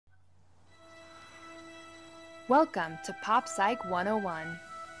Welcome to Pop Psych 101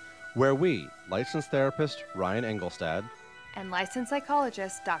 where we, licensed therapist Ryan Engelstad, and licensed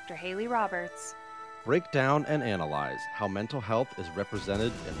psychologist Dr. Haley Roberts break down and analyze how mental health is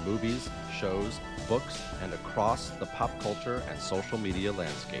represented in movies, shows, books, and across the pop culture and social media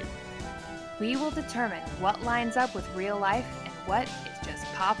landscape. We will determine what lines up with real life and what is just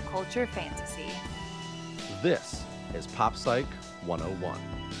pop culture fantasy. This is Pop Psych 101.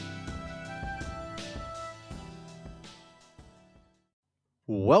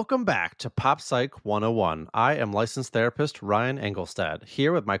 Welcome back to Pop Psych 101. I am licensed therapist Ryan Engelstad,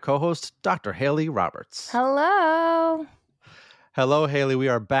 here with my co-host, Dr. Haley Roberts. Hello. Hello, Haley. We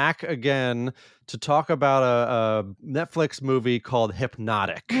are back again to talk about a Netflix movie called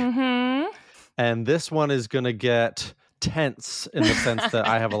Hypnotic. Mm-hmm. And this one is going to get tense in the sense that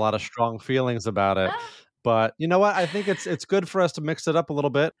I have a lot of strong feelings about it. But you know what? I think it's good for us to mix it up a little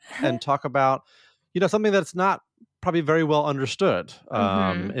bit and talk about, something that's not probably very well understood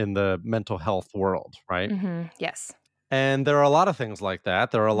in the mental health world, right? Mm-hmm. Yes. And there are a lot of things like that.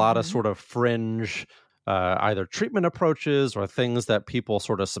 There are a lot of sort of fringe either treatment approaches or things that people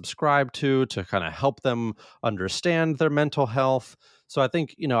sort of subscribe to kind of help them understand their mental health. So I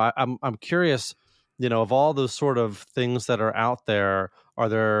think, I'm curious, of all those sort of things that are out there, are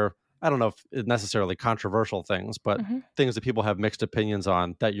there, I don't know if it's necessarily controversial things, but things that people have mixed opinions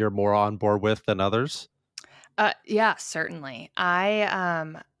on that you're more on board with than others? Yeah, certainly.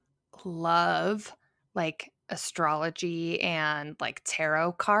 I love like astrology and like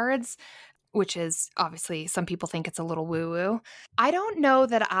tarot cards, which is obviously some people think it's a little woo-woo. I don't know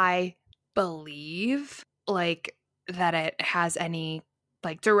that I believe like that it has any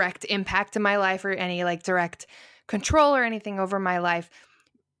like direct impact in my life or any like direct control or anything over my life.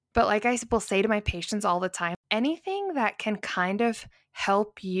 But like I will say to my patients all the time, anything that can kind of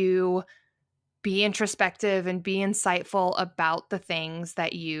help you be introspective and be insightful about the things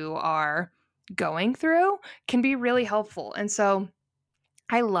that you are going through can be really helpful. And so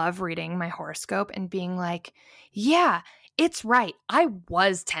I love reading my horoscope and being like, yeah, it's right. I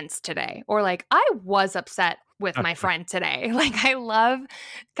was tense today. Or like, I was upset with my friend today. Like, I love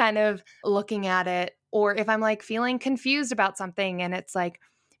kind of looking at it. Or if I'm like feeling confused about something and it's like,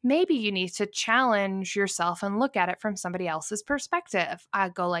 maybe you need to challenge yourself and look at it from somebody else's perspective. I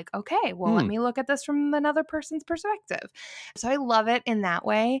go like, okay, well, let me look at this from another person's perspective. So I love it in that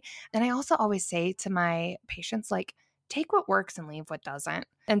way. And I also always say to my patients, like, take what works and leave what doesn't.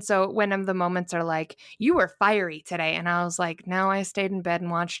 And so when the moments are like, you were fiery today. And I was like, no, I stayed in bed and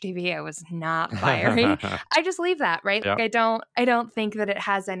watched TV. I was not fiery. I just leave that, right? Yep. Like, I don't think that it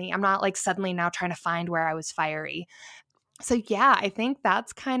has any, I'm not like suddenly now trying to find where I was fiery. So yeah, I think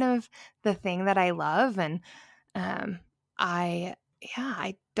that's kind of the thing that I love. And I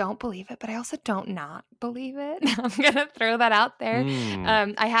don't believe it, but I also don't not believe it. I'm going to throw that out there.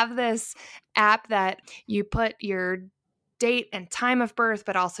 I have this app that you put your date and time of birth,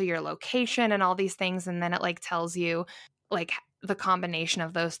 but also your location and all these things. And then it like tells you like the combination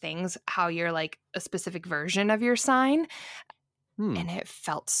of those things, how you're like a specific version of your sign. And it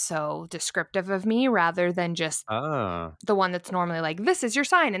felt so descriptive of me rather than just the one that's normally like, this is your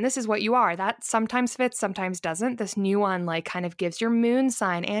sign and this is what you are. That sometimes fits, sometimes doesn't. This new one like kind of gives your moon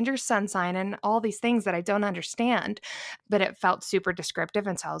sign and your sun sign and all these things that I don't understand. But it felt super descriptive.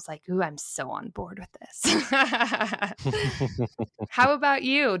 And so I was like, ooh, I'm so on board with this. How about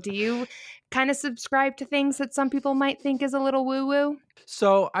you? Do you kind of subscribe to things that some people might think is a little woo-woo?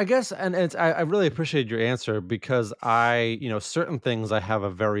 So I guess, and I really appreciate your answer because certain things I have a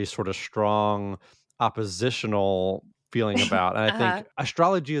very sort of strong oppositional feeling about. And I think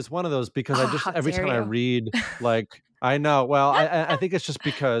astrology is one of those because every time I read, like, I know, well, I think it's just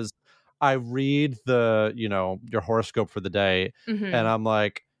because I read your horoscope for the day and I'm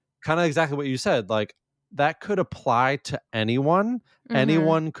like, kind of exactly what you said, like, that could apply to anyone.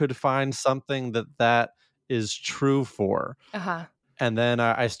 Anyone could find something that is true for. And then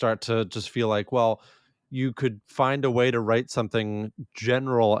I start to just feel like, well, you could find a way to write something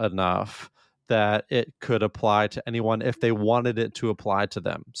general enough that it could apply to anyone if they wanted it to apply to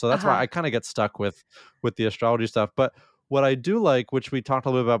them. So that's why I kind of get stuck with the astrology stuff. But what I do like, which we talked a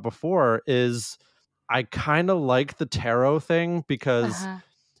little bit about before, is I kind of like the tarot thing because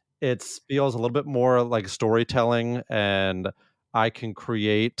it feels a little bit more like storytelling, and I can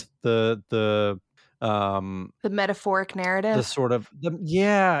create the metaphoric narrative, the sort of and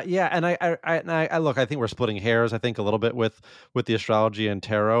I look, I think we're splitting hairs, I think, a little bit with the astrology and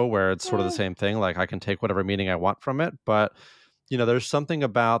tarot, where it's sort of the same thing. Like, I can take whatever meaning I want from it, but there's something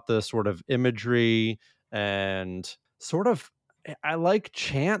about the sort of imagery and sort of, I like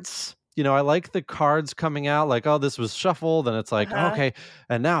chants I like the cards coming out, like, oh, this was shuffled, and it's like, Uh-huh. okay,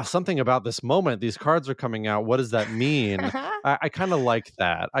 and now something about this moment, these cards are coming out. What does that mean? I kind of like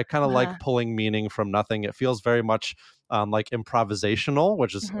that. I kind of Uh-huh. like pulling meaning from nothing. It feels very much like improvisational,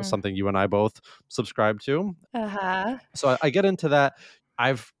 which is Mhm. something you and I both subscribe to. Uh-huh. So I get into that.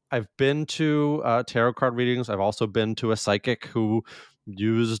 I've been to tarot card readings. I've also been to a psychic who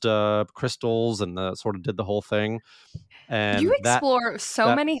used crystals and sort of did the whole thing. You And explore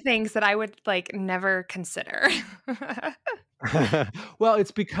so that many things that I would, like, never consider. well,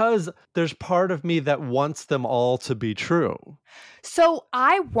 it's because there's part of me that wants them all to be true. So,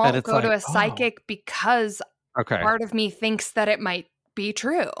 I And won't it's go to like, a oh, psychic because okay. part of me thinks that it might be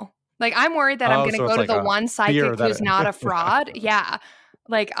true. Like, I'm worried that I'm Oh, gonna so go it's to like the a one fear psychic that who's not it, a fraud. Yeah.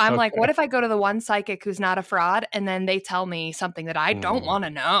 Like, I'm like, okay. "What if I go to the one psychic who's not a fraud, and then they tell me something that I don't Mm. wanna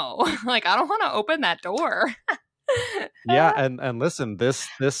know?" Like, I don't wanna open that door. Yeah, and listen,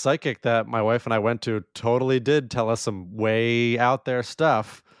 this psychic that my wife and I went to totally did tell us some way out there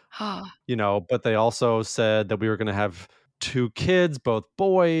stuff, but they also said that we were gonna have 2 kids, both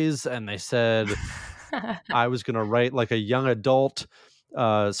boys, and they said I was gonna write like a young adult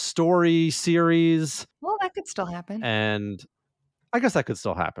story series, Well, that could still happen. and I guess that could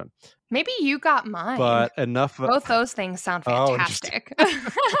still happen. Maybe you got mine. But enough Both those things sound oh, interesting. fantastic.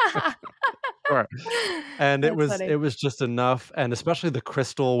 Sure. And it That's was it funny. was just enough, and especially the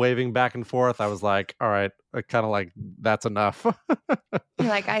crystal waving back and forth, I was like, "All right," kinda like, "That's enough." You're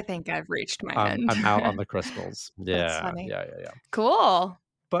like, "I think I've reached my end." I'm out on the crystals. That's Yeah, funny. yeah, yeah, yeah. Cool.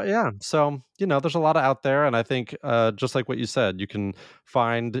 But yeah, so, there's a lot out there, and I think, just like what you said, you can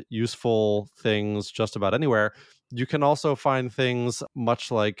find useful things just about anywhere. You can also find things much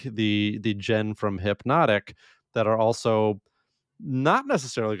like the Jen from Hypnotic that are also not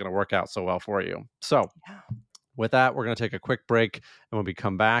necessarily gonna work out so well for you. So, Yeah. with that, we're gonna take a quick break, and when we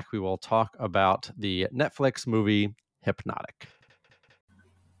come back, we will talk about the Netflix movie Hypnotic.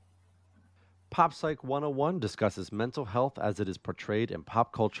 Pop Psych 101 discusses mental health as it is portrayed in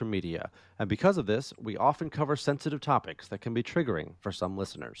pop culture media, and because of this, we often cover sensitive topics that can be triggering for some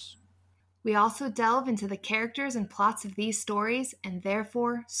listeners. We also delve into the characters and plots of these stories, and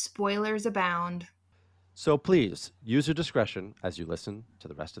therefore, spoilers abound. So please use your discretion as you listen to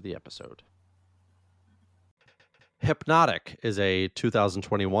the rest of the episode. Hypnotic is a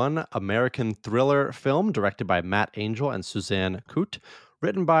 2021 American thriller film directed by Matt Angel and Suzanne Coote,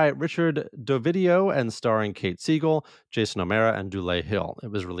 written by Richard Dovidio and starring Kate Siegel, Jason O'Mara, and Dule Hill.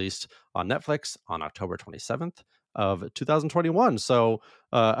 It was released on Netflix on October 27th of 2021. So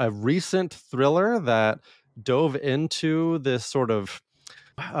a recent thriller that dove into this sort of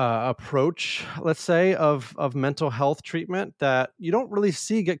approach, let's say, of mental health treatment that you don't really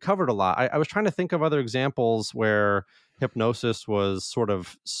see get covered a lot. I was trying to think of other examples where hypnosis was sort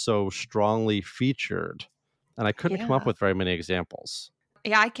of so strongly featured, and I couldn't come up Yeah. with very many examples.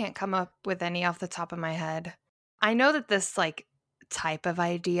 Yeah, I can't come up with any off the top of my head. I know that this, like, type of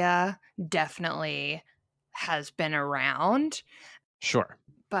idea definitely has been around, Sure.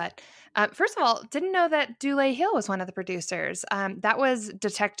 but, first of all, didn't know that Dule Hill was one of the producers. That was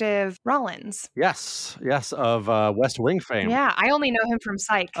Detective Rollins. Yes. Yes. Of West Wing fame. Yeah, I only know him from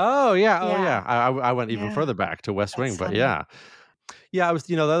Psych. Oh yeah. Oh Yeah, yeah. I went even yeah, further back to West Wing, that's but funny. yeah. Yeah, I was,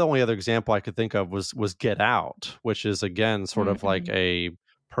 the only other example I could think of was Get Out, which is again sort of like Mhm. a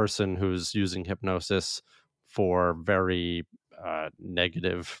person who's using hypnosis for very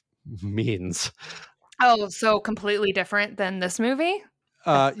negative means. Oh, so completely different than this movie?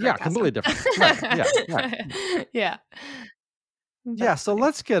 That's Yeah, completely sarcasm. different. Right. Yeah. Yeah. Yeah, Yeah. that's So funny.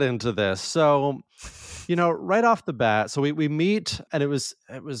 let's get into this. So, right off the bat, so we meet, and it was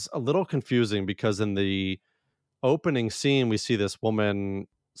a little confusing because in the opening scene, we see this woman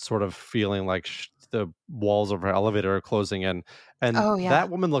sort of feeling like the walls of her elevator are closing in. And Oh, yeah. that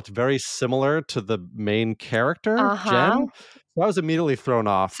woman looked very similar to the main character, Uh-huh. Jen. So I was immediately thrown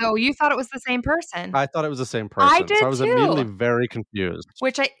off. So you thought it was the same person? I thought it was the same I person. So I did was immediately too, very confused.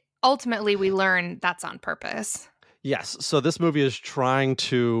 which I ultimately, we learn that's on purpose. Yes. So this movie is trying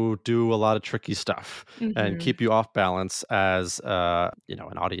to do a lot of tricky stuff and Mhm, keep you off balance as an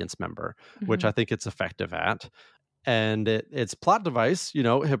audience member, which I mhm, think it's effective at. And its plot device,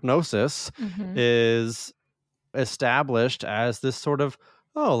 hypnosis, mhm, is established as this sort of,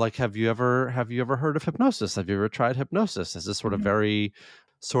 oh, like, have you ever heard of hypnosis? Have you ever tried hypnosis? Is this sort of mhm, very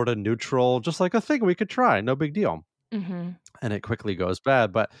sort of neutral, just like a thing we could try, no big deal. mhm. And it quickly goes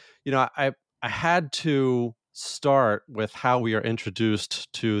bad. But I had to start with how we are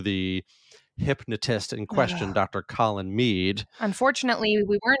introduced to the hypnotist in question, Ugh. Dr. Colin Mead. Unfortunately,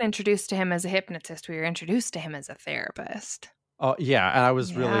 we weren't introduced to him as a hypnotist, we were introduced to him as a therapist. Oh, yeah, and I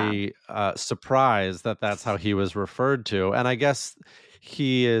was Yeah. really, surprised that that's how he was referred to, and I guess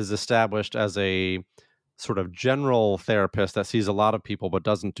he is established as a sort of general therapist that sees a lot of people but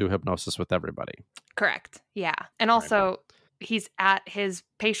doesn't do hypnosis with everybody. Correct. Yeah. And Right. also, he's at his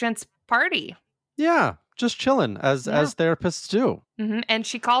patient's party. Yeah, just chilling Yeah. as therapists do. And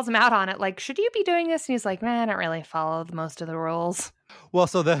she calls him out on it, like, "Should you be doing this?" And he's like, "Man, I don't really follow most of the rules." Well,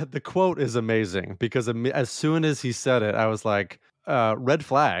 so the quote is amazing because as soon as he said it, I was like, "Red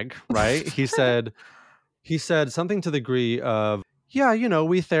flag," right? He said something to the degree of, "Yeah,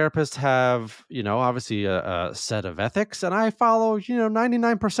 we therapists have, obviously a set of ethics, and I follow,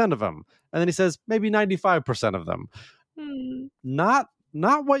 99% of them." And then he says, "Maybe 95% of them." Hmm. Not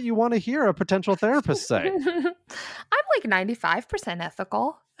what you want to hear a potential therapist say. I'm like 95%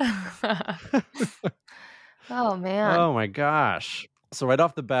 ethical. Oh, man. Oh my gosh. So right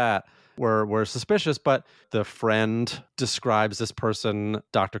off the bat, we're suspicious, but the friend describes this person,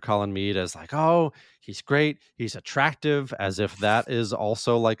 Dr. Colin Mead, as like, oh, he's great, he's attractive, as if that is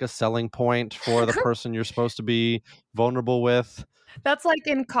also like a selling point for the person you're supposed to be vulnerable with. That's like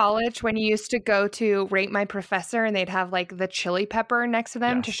in college when you used to go to Rate My Professor and they'd have like the chili pepper next to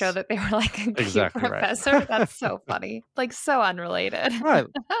them to show Yes, that they were like a cute exactly right. professor. That's so funny. Like so unrelated. Right.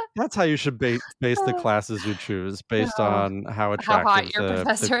 That's how you should base the classes you choose based Oh, on how how hot attractive your the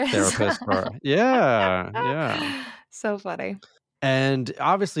professor is. therapist are. Yeah, yeah. So funny. And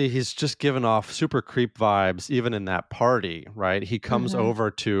obviously, he's just given off super creep vibes, even in that party, right? He comes Mhm. over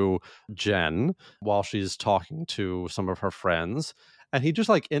to Jen while she's talking to some of her friends, and he just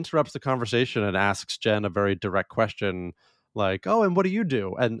like interrupts the conversation and asks Jen a very direct question, like, "Oh, and what do you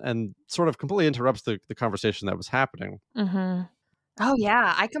do?" And sort of completely interrupts the conversation that was happening. Mhm. Oh,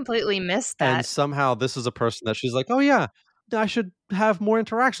 yeah, I completely missed And that. somehow, this is a person that she's like, "Oh yeah, I should have more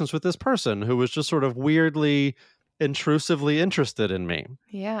interactions with this person who was just sort of weirdly, intrusively interested in me."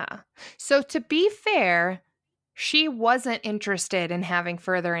 Yeah. So to be fair, she wasn't interested in having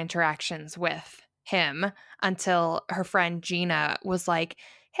further interactions with him until her friend Gina was like,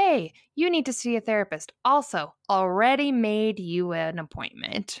 "Hey, you need to see a therapist. Also, already made you an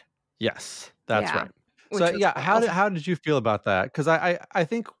appointment." Yes, that's Yeah, right. So, which was yeah, how wild. did you feel about that? Because I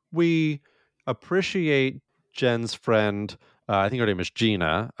think we appreciate Jen's friend, I think her name is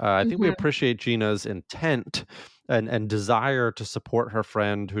Gina. I think we Mhm, appreciate Gina's intent and desire to support her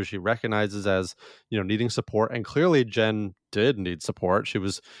friend who she recognizes as, needing support, and clearly Jen did need support. She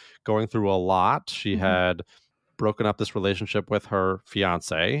was going through a lot. She mhm, had broken up this relationship with her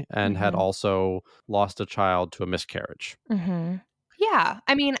fiancé and had mhm, also lost a child to a miscarriage. mhm. Yeah,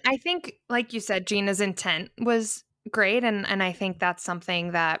 I mean, I think, like you said, Gina's intent was great, and I think that's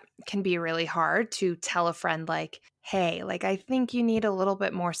something that can be really hard to tell a friend, like, "Hey, like, I think you need a little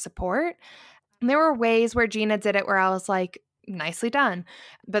bit more support." And there were ways where Gina did it where I was like, "Nicely done,"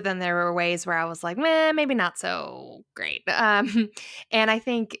 but then there were ways where I was like, "Meh, maybe not so great." And I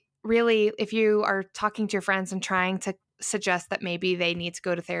think really if you are talking to your friends and trying to suggest that maybe they need to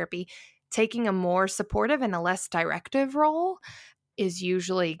go to therapy, taking a more supportive and a less directive role is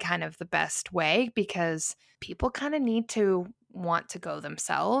usually kind of the best way because people kind of need to want to go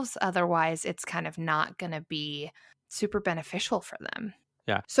themselves. Otherwise, it's kind of not going to be super beneficial for them.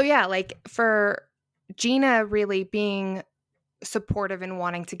 Yeah. So, yeah, like for Gina really being supportive and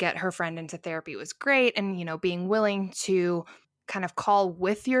wanting to get her friend into therapy was great. And, being willing to kind of call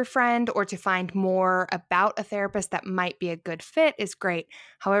with your friend or to find more about a therapist that might be a good fit is great.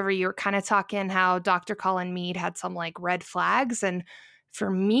 However, you were kind of talking how Dr. Colin Mead had some like red flags. And for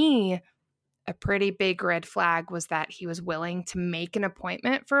me, a pretty big red flag was that he was willing to make an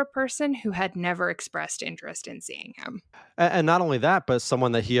appointment for a person who had never expressed interest in seeing him. And not only that, but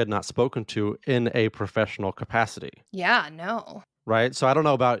someone that he had not spoken to in a professional capacity, Yeah, no. right? So I don't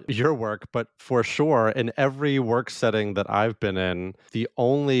know about your work, but for sure, in every work setting that I've been in, the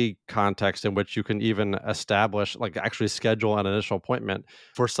only context in which you can even establish, like actually schedule an initial appointment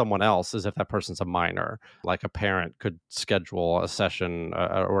for someone else is if that person's a minor. Like a parent could schedule a session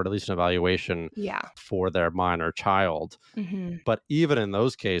or at least an evaluation Yeah. for their minor child. Hmm. But even in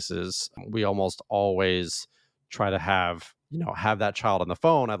those cases, we almost always try to have that child on the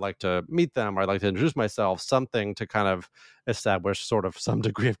phone. I'd like to meet them, or I'd like to introduce myself, something to kind of establish sort of some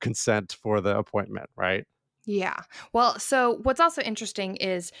degree of consent for the appointment, right? Yeah. Well, so what's also interesting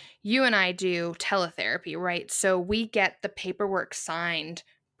is you and I do teletherapy, right? So we get the paperwork signed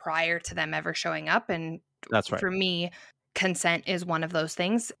prior to them ever showing up. And That's right. for me, consent is one of those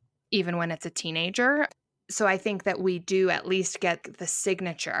things, even when it's a teenager. So I think that we do at least get the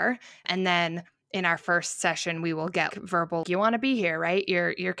signature. And then in our first session, we will get verbal, you want to be here, right?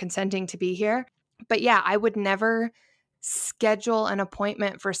 You're consenting to be here. But yeah, I would never schedule an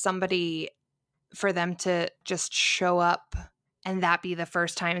appointment for somebody for them to just show up and that be the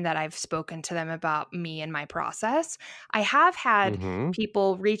first time that I've spoken to them about me and my process. I have had Mhm.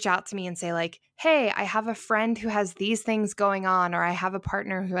 people reach out to me and say, like, hey, I have a friend who has these things going on, or I have a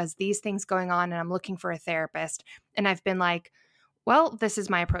partner who has these things going on, and I'm looking for a therapist. And I've been like, well, this is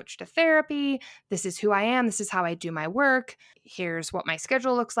my approach to therapy. This is who I am. This is how I do my work. Here's what my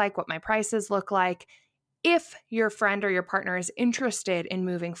schedule looks like, what my prices look like. If your friend or your partner is interested in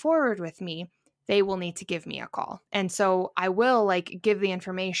moving forward with me, they will need to give me a call. And so I will like give the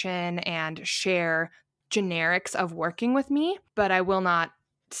information and share generics of working with me, but I will not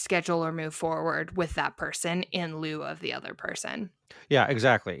schedule or move forward with that person in lieu of the other person. Yeah,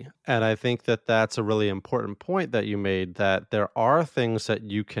 exactly. And I think that that's a really important point that you made, that there are things that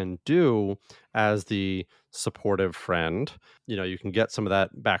you can do as the supportive friend. You can get some of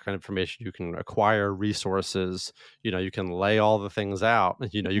that background information, you can acquire resources, you can lay all the things out.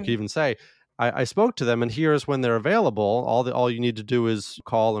 You can Mhm. even say, I spoke to them and here's when they're available. All you need to do is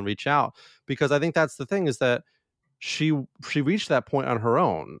call and reach out. Because I think that's the thing, is that she she reached that point on her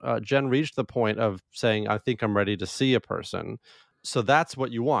own. Jen reached the point of saying, "I think I'm ready to see a person." So that's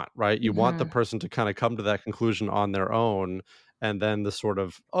what you want, right? You want the Mhm. person to kind of come to that conclusion on their own, and then the sort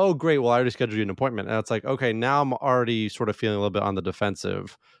of, "Oh, great! Well, I already scheduled you an appointment." And it's like, okay, now I'm already sort of feeling a little bit on the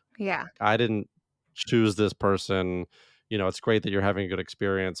defensive. Yeah. I didn't choose this person. It's great that you're having a good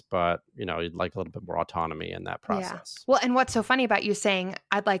experience, but you'd like a little bit more autonomy in that Yeah. process. Well, and what's so funny about you saying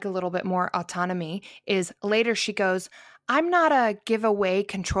I'd like a little bit more autonomy is later she goes, I'm not a giveaway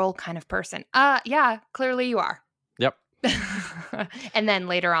control kind of person. Yeah, clearly you are. Yep. And then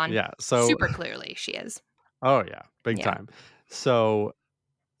later on, Yeah. So, super clearly she is. oh yeah, big Yeah. time. So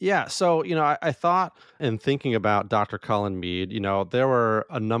yeah, so I thought, in thinking about Dr. Colin Mead, there were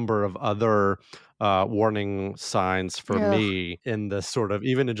a number of other warning signs for Ugh. me in this sort of,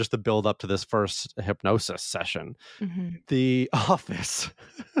 even in just the build up to this first hypnosis session. Mhm. The office,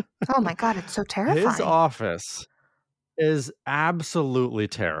 Oh my god, it's so his terrifying. office is absolutely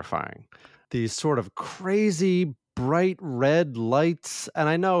terrifying. These sort of crazy bright red lights, and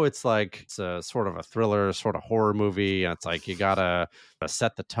I know it's like it's a sort of a thriller, sort of horror movie, and it's like you gotta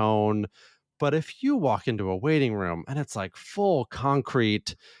set the tone. But if you walk into a waiting room and it's like full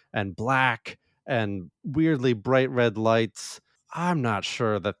concrete and black and weirdly bright red lights, I'm not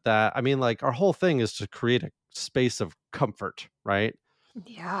sure that I mean, like, our whole thing is to create a space of comfort, right?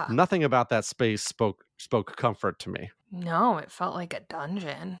 Yeah. Nothing about that space spoke comfort to me. No, it felt like a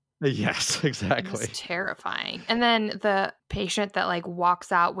dungeon. Yes, It was exactly. terrifying. And then the patient that like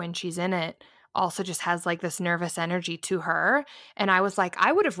walks out when she's in it also just has like this nervous energy to her. And I was like,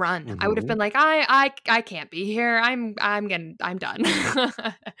 I would have run. I would have Mhm. been like, I can't be here. I'm done.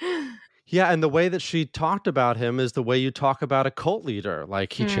 Yeah, and the way that she talked about him is the way you talk about a cult leader.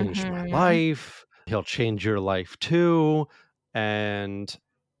 Like, "He changed my Mhm. life. He'll change your life too." And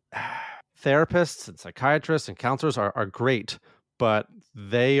therapists and psychiatrists and counselors are great, but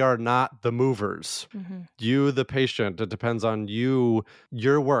they are not the movers. Mhm. You, the patient, it depends on you,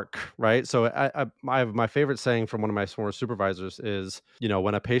 your work, right? So my favorite saying from one of my former supervisors is,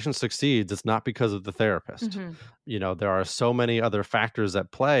 when a patient succeeds, it's not because of the therapist. Mhm. There are so many other factors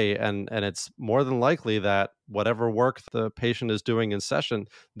at play, and it's more than likely that whatever work the patient is doing in session,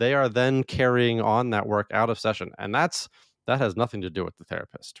 they are then carrying on that work out of session, and that has nothing to do with the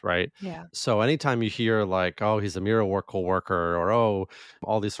therapist, right? Yeah. So anytime you hear like, "Oh, he's a miracle worker," or "Oh,"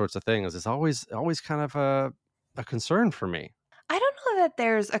 all these sorts of things, it's always kind of a concern for me. I don't know that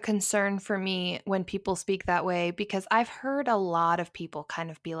there's a concern for me when people speak that way because I've heard a lot of people kind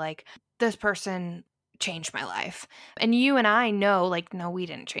of be like, this person changed my life. And you and I know, like, no, we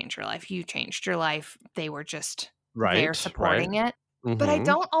didn't change your life. You changed your life. They were just there Right, right. supporting it. But I Mhm.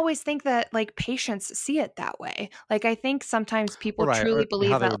 don't always think that like patients see it that way. Like, I think sometimes people Right, truly or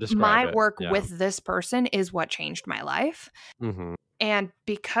how believe they that would describe my it, work yeah. with this person is what changed my life. Mhm. And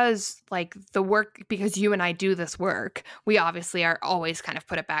because like the work because you and I do this work, we obviously are always kind of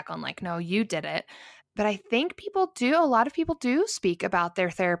put it back on like, no, you did it. But I think a lot of people do speak about their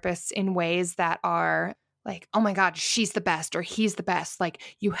therapists in ways that are like, oh my God, she's the best or he's the best.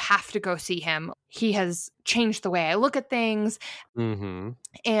 Like, you have to go see him. He has changed the way I look at things. Mhm.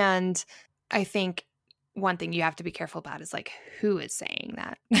 And I think one thing you have to be careful about is like who is saying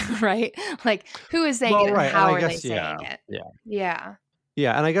that, right? Like who is saying Well, it and right, and how I are they guess yeah, saying it? yeah. Yeah.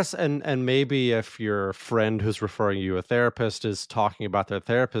 Yeah, and I guess and maybe if your friend who's referring you a therapist is talking about their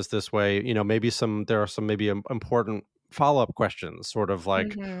therapist this way, maybe there are some maybe important follow-up questions, sort of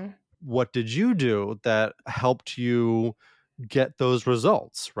like, Mhm. what did you do that helped you get those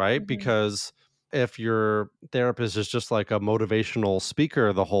results, right? Mhm. Because If your therapist is just like a motivational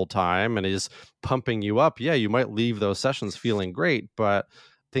speaker the whole time and is pumping you up, yeah, you might leave those sessions feeling great. But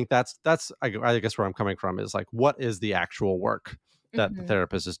I think that's I guess where I'm coming from is like, what is the actual work that the Mhm.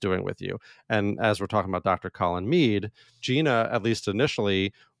 therapist is doing with you? And as we're talking about Dr. Colin Mead, Gina, at least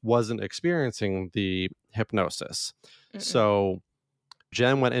initially, wasn't experiencing the hypnosis. Mm-mm. So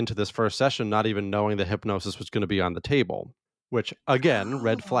Jen went into this first session not even knowing the hypnosis was going to be on the table, which again,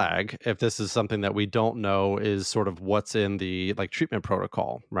 red Oh. flag if this is something that we don't know is sort of what's in the like treatment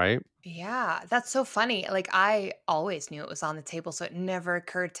protocol, right? Yeah, that's so funny. Like, I always knew it was on the table, so it never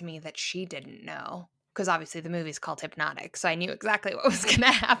occurred to me that she didn't know. Because obviously the movie's called Hypnotic, so I knew exactly what was gonna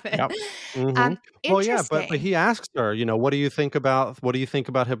happen. Yep. Mhm. Well, yeah, but Interesting. he asks her, what do you think about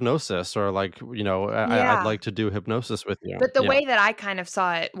hypnosis? Or like, I'd Yeah. like to do hypnosis with you. But the Yeah. way that I kind of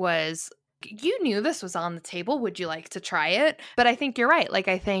saw it was, you knew this was on the table. Would you like to try it? But I think you're right. Like,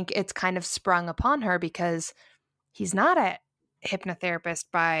 I think it's kind of sprung upon her because he's not a hypnotherapist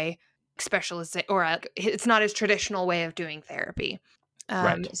by specialization, or it's not his traditional way of doing therapy.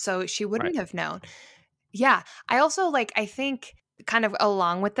 Right. So she Right. wouldn't have known. Yeah. I also like, I think kind of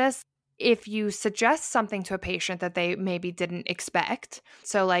along with this, if you suggest something to a patient that they maybe didn't expect.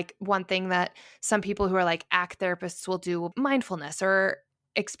 So, like, one thing that some people who are like ACT therapists will do mindfulness or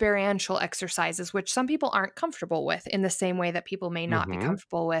experiential exercises, which some people aren't comfortable with in the same way that people may not be Mhm.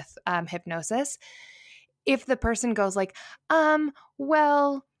 comfortable with hypnosis. If the person goes like,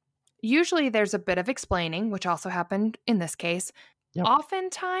 well, usually there's a bit of explaining, which also happened in this case. Yep.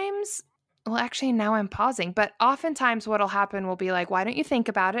 Oftentimes, well, actually, now I'm pausing, but oftentimes what'll happen will be like, why don't you think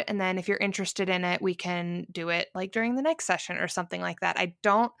about it? And then if you're interested in it, we can do it like during the next session or something like that. I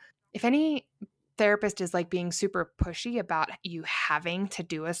don't, if any therapist is like being super pushy about you having to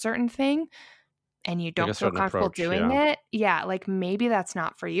do a certain thing and you Like a don't feel certain comfortable approach. doing Yeah. it, yeah, like maybe that's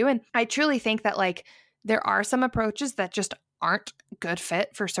not for you. And I truly think that like there are some approaches that just aren't good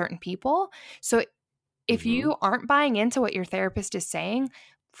fit for certain people. So if Mhm. you aren't buying into what your therapist is saying,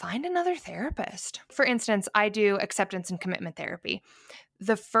 find another therapist. For instance, I do acceptance and commitment therapy.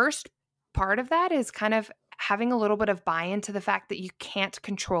 The first part of that is kind of having a little bit of buy in to the fact that you can't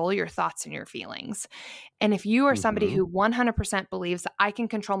control your thoughts and your feelings. And if you are somebody Mhm. who 100% believes that I can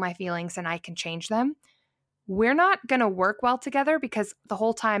control my feelings and I can change them, we're not going to work well together, because the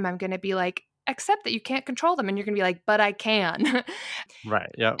whole time I'm going to be like, accept that you can't control them. And you're going to be like, but I can.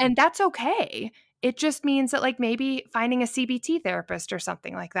 Right. Yep. And that's okay. It just means that, like, maybe finding a CBT therapist or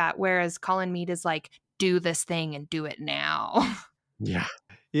something like that, whereas Colin Mead is like, do this thing and do it now. Yeah.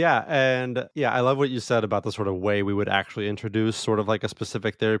 Yeah, and yeah, I love what you said about the sort of way we would actually introduce sort of like a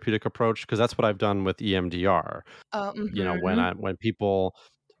specific therapeutic approach because that's what I've done with EMDR. Mhm. When people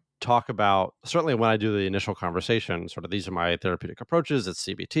talk about, certainly when I do the initial conversation, sort of these are my therapeutic approaches, it's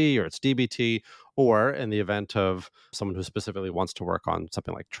CBT or it's DBT, or in the event of someone who specifically wants to work on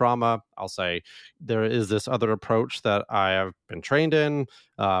something like trauma, I'll say there is this other approach that I have been trained in,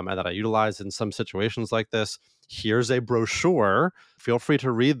 and that I utilize in some situations like this. Here's a brochure. Feel free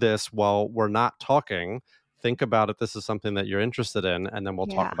to read this while we're not talking. Think about if this is something that you're interested in, and then we'll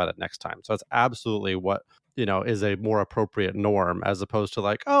talk Yeah. about it next time. So it's absolutely what is a more appropriate norm as opposed to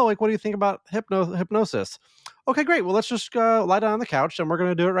like, oh, like, what do you think about hypnosis? Okay, great. Well, let's just lie down on the couch and we're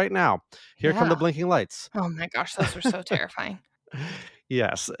going to do it right now. Here come the Yeah. blinking lights. Oh my gosh, those are so terrifying.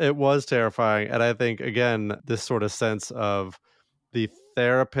 Yes, it was terrifying. And I think, again, this sort of sense of the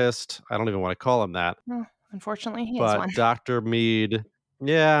therapist, I don't even want to call him that, Well, unfortunately, he is but one. Dr. Mead,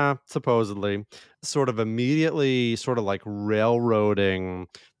 yeah, supposedly, sort of immediately sort of like railroading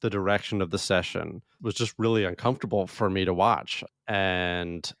the direction of the session was just really uncomfortable for me to watch.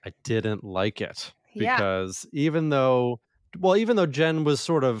 And I didn't like it Yeah. because even though Jen was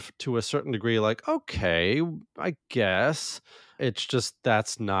sort of to a certain degree like, okay, I guess, it's just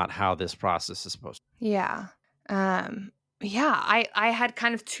that's not how this process is supposed Yeah. Um, yeah, I had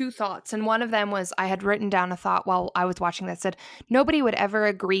kind of two thoughts, and one of them was I had written down a thought while I was watching that said, nobody would ever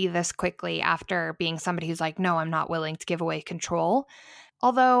agree this quickly after being somebody who's like, no, I'm not willing to give away control.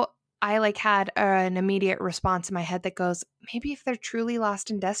 Although I like had an immediate response in my head that goes, maybe if they're truly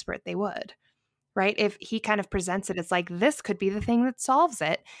lost and desperate, they would. Right? If he kind of presents it as like, this could be the thing that solves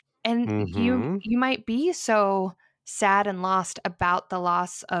it. And to. you might be so sad and lost about the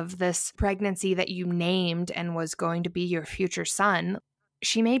loss of this pregnancy that you named and was going to be your future son.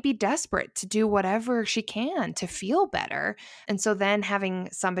 She may be desperate to do whatever she can to feel better. And so then having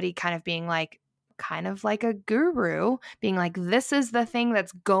somebody kind of being like, kind of like a guru, being like, this is the thing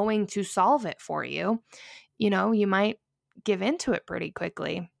that's going to solve it for you, you might give into it pretty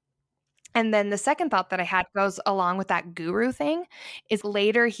quickly. And then the second thought that I had goes along with that guru thing is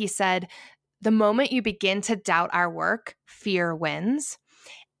later he said the moment you begin to doubt our work, fear wins.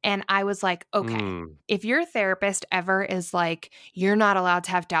 And I was like, okay, Mm. if your therapist ever is like, you're not allowed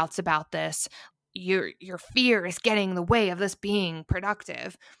to have doubts about this, your fear is getting in the way of this being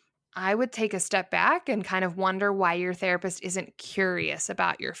productive, I would take a step back and kind of wonder why your therapist isn't curious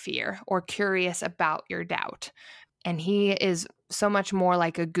about your fear or curious about your doubt. And he is so much more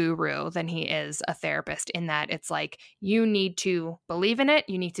like a guru than he is a therapist, in that it's like, you need to believe in it,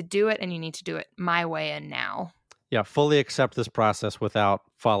 you need to do it, and you need to do it my way and now. Yeah, fully accept this process without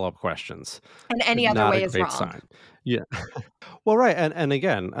follow-up questions. And any other Not a way is great wrong. sign. Yeah. Well, right, and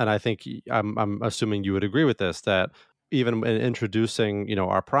again, and I think I'm assuming you would agree with this, that even in introducing,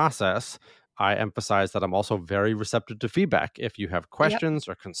 our process, I emphasize that I'm also very receptive to feedback. If you have Yep. questions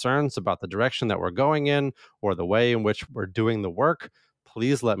or concerns about the direction that we're going in or the way in which we're doing the work,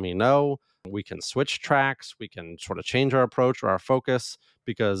 please let me know. We can switch tracks, we can sort of change our approach or our focus,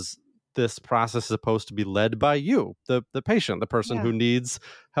 because this process is supposed to be led by you, the patient, the person who Yeah. needs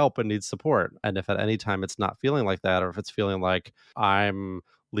help and needs support. And if at any time it's not feeling like that, or if it's feeling like I'm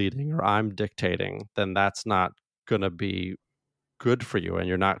leading or I'm dictating, then that's not going to be good for you and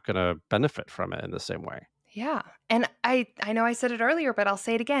you're not going to benefit from it in the same way. Yeah. And I know I said it earlier, but I'll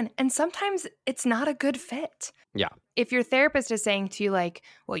say it again. And sometimes it's not a good fit. Yeah. If your therapist is saying to you like,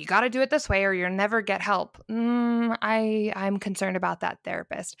 "Well, you got to do it this way or you'll never get help." I'm concerned about that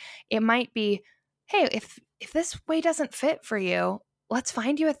therapist. It might be, "Hey, if this way doesn't fit for you, let's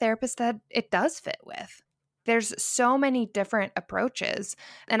find you a therapist that it does fit with." There's so many different approaches.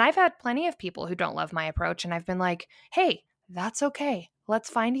 And I've had plenty of people who don't love my approach, and I've been like, "Hey, that's okay. Let's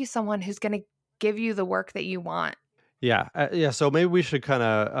find you someone who's going to give you the work that you want." Yeah. Yeah. So maybe we should kind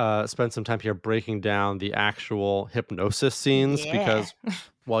of spend some time here breaking down the actual hypnosis scenes, Yeah. because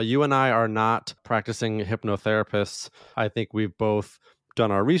while you and I are not practicing hypnotherapists, I think we've both done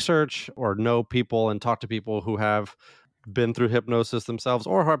our research or know people and talked to people who have been through hypnosis themselves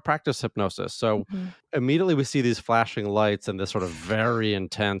or who have practiced hypnosis. So Mhm. immediately we see these flashing lights and this sort of very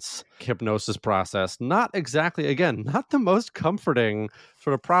intense hypnosis process. Not exactly, again, not the most comforting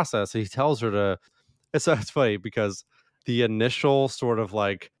sort of process. He tells her to, it's funny because the initial sort of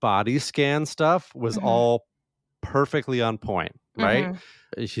like body scan stuff was Mhm. all perfectly on point, right?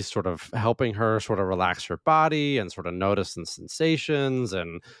 Mhm. She's sort of helping her sort of relax her body and sort of notice some sensations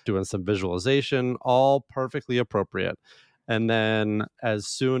and doing some visualization, all perfectly appropriate. And then as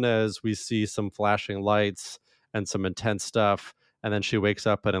soon as we see some flashing lights and some intense stuff, and then she wakes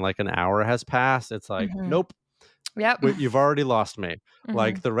up and in like an hour has passed, it's like, Mhm. nope, Yep. you've already lost me.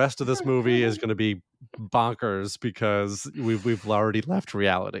 Like Mhm. the rest of this movie is going to be bonkers because we've already left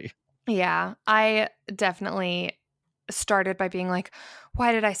reality. Yeah, I definitely started by being like,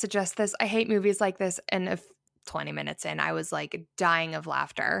 "Why did I suggest this? I hate movies like this." And if 20 minutes in, I was like dying of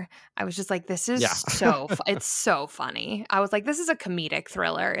laughter. I was just like, "This is Yeah. it's so funny." I was like, "This is a comedic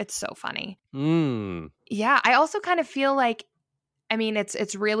thriller. It's so funny." Mm. Yeah, I also kind of feel like, I mean,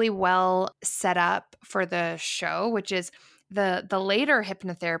 it's really well set up for the show, which is the later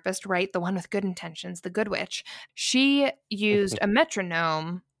hypnotherapist, right? The one with good intentions, the good witch. She used a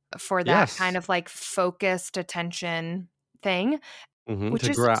metronome for that kind Yes. of like focused attention thing, Mhm, which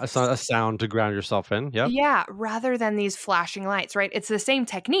to is ground a sound to ground yourself in, yep. yeah, rather than these flashing lights, right? It's the same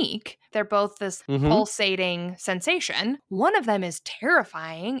technique. They're both this Mhm. pulsating sensation. One of them is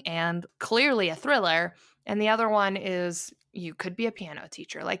terrifying and clearly a thriller, and the other one is, you could be a piano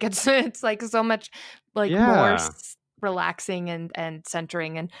teacher. Like it's like so much like more Yeah. relaxing and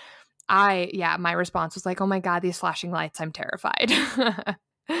centering. And I yeah, my response was like, "Oh my god, these flashing lights, I'm terrified."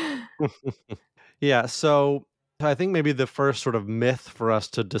 Yeah, so I think maybe the first sort of myth for us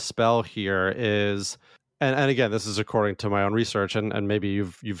to dispel here is, and again, this is according to my own research, and maybe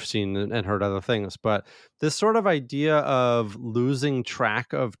you've seen and heard other things, but this sort of idea of losing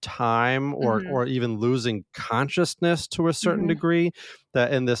track of time Mhm. or even losing consciousness to a certain Mhm. degree,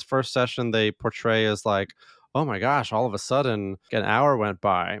 that in this first session they portray as like, oh my gosh, all of a sudden an hour went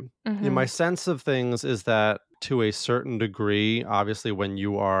by. My Mhm. sense of things is that to a certain degree, obviously when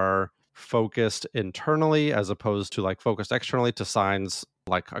you are focused internally as opposed to like focused externally to signs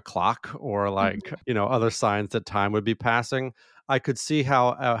like a clock or like Mhm. other signs that time would be passing, I could see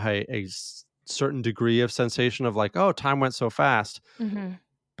how certain degree of sensation of like, oh, time went so fast. Mhm.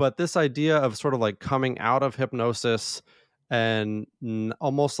 But this idea of sort of like coming out of hypnosis and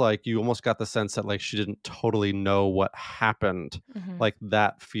almost like you almost got the sense that like she didn't totally know what happened, Mhm. like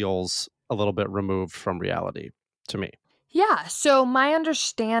that feels a little bit removed from reality to me. Yeah. So my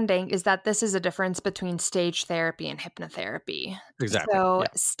understanding is that this is a difference between stage therapy and hypnotherapy. Exactly, So yeah.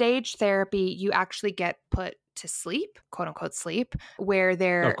 stage therapy, you actually get put to sleep, quote unquote sleep, where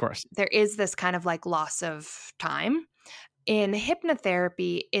Of course. there is this kind of like loss of time. In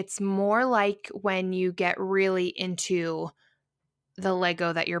hypnotherapy, it's more like when you get really into the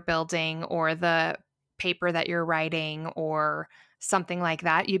Lego that you're building or the paper that you're writing or something like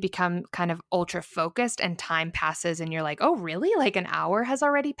that. You become kind of ultra focused and time passes and you're like, oh, really? Like an hour has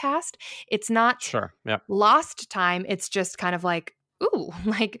already passed? It's not Sure. Yeah. lost time. It's just kind of like, ooh,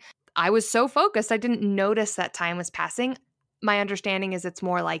 like I was so focused, I didn't notice that time was passing. My understanding is it's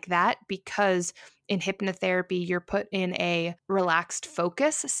more like that because in hypnotherapy, you're put in a relaxed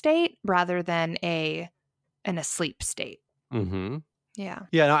focus state rather than an asleep state. Mm-hmm. Yeah.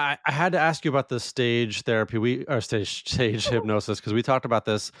 Yeah, no, I had to ask you about the stage therapy, or stage hypnosis, because we talked about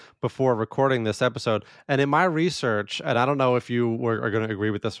this before recording this episode. And in my research, and I don't know if are going to agree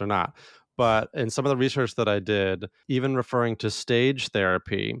with this or not, but in some of the research that I did, even referring to stage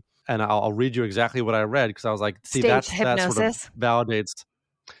therapy, and I'll read you exactly what I read because I was like, see, Stage that sort of hypnosis. validates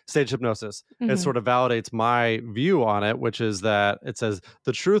stage hypnosis. It Mhm. sort of validates my view on it, which is that it says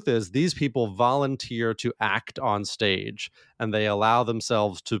the truth is these people volunteer to act on stage and they allow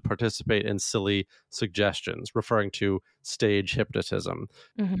themselves to participate in silly suggestions, referring to stage hypnotism.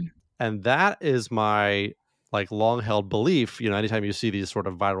 Mhm. And that is my like long held belief. Anytime you see these sort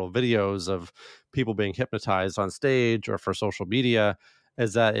of viral videos of people being hypnotized on stage or for social media,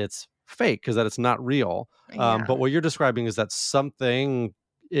 is that it's fake, is that it's not real. Yeah. But what you're describing is that something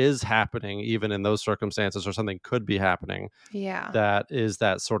is happening even in those circumstances, or something could be happening Yeah. that is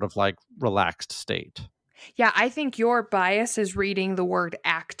that sort of like relaxed state. Yeah, I think your bias is reading the word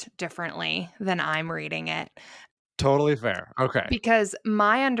act differently than I'm reading it. Totally fair. Okay. Because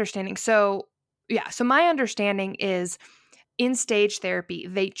my understanding, so yeah, so my understanding is in stage therapy,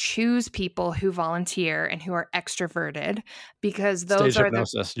 they choose people who volunteer and who are extroverted because those Stage are the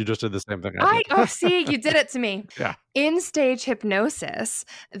hypnosis. You just did the same thing I did. oh, see, you did it to me. Yeah. In stage hypnosis,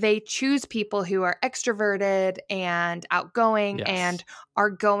 they choose people who are extroverted and outgoing and Yes. are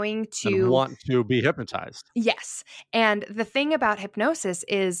going And to, want to be hypnotized. yes. And the thing about hypnosis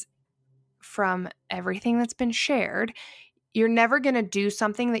is, from everything that's been shared, you're never going to do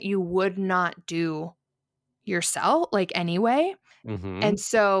something that you would not do yourself, like anyway. Mm-hmm. And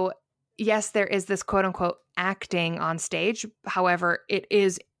so, yes, there is this quote unquote acting on stage. However, it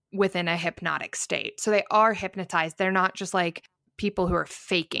is within a hypnotic state. So they are hypnotized. They're not just like people who are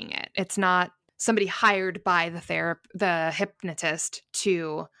faking it. It's not somebody hired by the hypnotist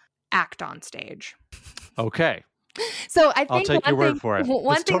to act on stage. Okay. So I I'll think take your word for it.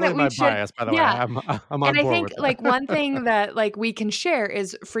 one It's thing totally that we my should, bias, by the way. yeah. I'm And on I board think with like that. one thing that like we can share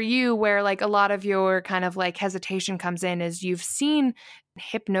is for you where like a lot of your kind of like hesitation comes in is you've seen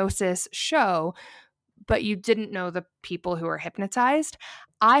hypnosis show, but you didn't know the people who are hypnotized.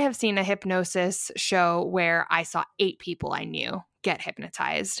 I have seen a hypnosis show where I saw 8 people I knew get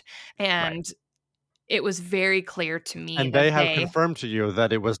hypnotized. Right. And it was very clear to me And that they have confirmed to you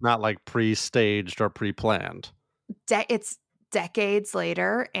that it was not like pre-staged or pre-planned. it's decades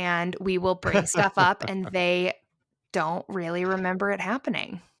later and we will bring stuff up and they don't really remember it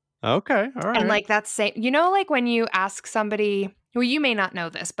happening. Okay. All And right. like that's same, like when you ask somebody, well, you may not know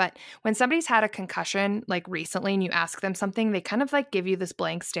this, but when somebody's had a concussion like recently and you ask them something, they kind of like give you this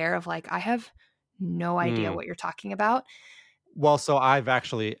blank stare of like, I have no idea Mm. what you're talking about. Well, so I've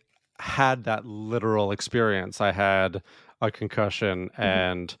actually had that literal experience. I had a concussion Mhm.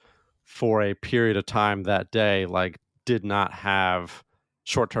 and for a period of time that day, like did not have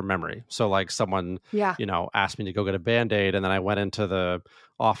short-term memory. So like someone, Yeah. asked me to go get a Band-Aid and then I went into the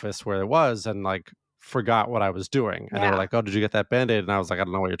office where it was and like forgot what I was doing. And they were Yeah. like, "Oh, did you get that Band-Aid?" And I was like, "I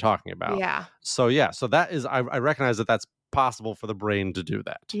don't know what you're talking about." Yeah. So yeah, so that is I recognize that that's possible for the brain to do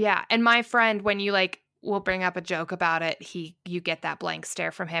that. Yeah. And my friend, when you like will bring up a joke about it, you get that blank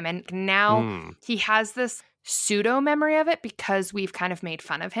stare from him. And now Mm, he has this pseudo memory of it because we've kind of made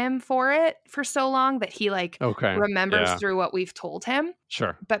fun of him for it for so long that he like okay. remembers Yeah, through what we've told him.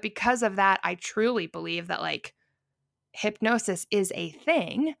 sure. But because of that, I truly believe that like hypnosis is a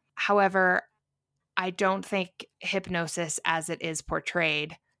thing. However, I don't think hypnosis as it is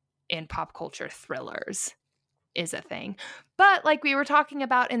portrayed in pop culture thrillers is a thing. But like we were talking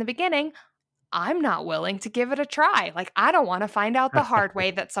about in the beginning, I'm not willing to give it a try. Like, I don't want to find out the hard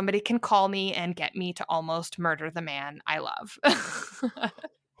way that somebody can call me and get me to almost murder the man I love.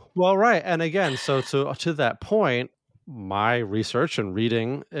 Well, right, and again, so to that point, my research and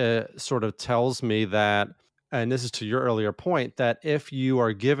reading sort of tells me that, and this is to your earlier point, that if you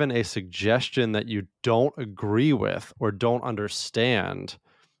are given a suggestion that you don't agree with or don't understand,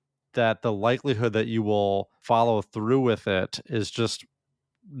 that the likelihood that you will follow through with it is just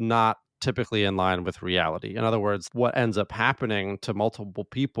not typically in line with reality. In other words, what ends up happening to multiple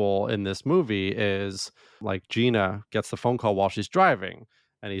people in this movie is like Gina gets the phone call while she's driving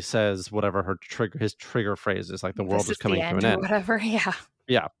and he says whatever his trigger phrase is, like the world This is is the coming to end an or end. whatever. Yeah.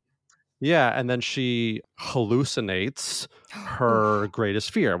 Yeah. Yeah, and then she hallucinates her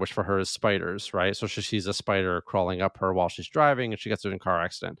greatest fear, which for her is spiders, right? So she sees a spider crawling up her while she's driving and she gets in a car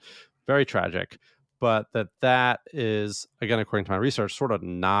accident. Very tragic. But that is, again, according to my research, sort of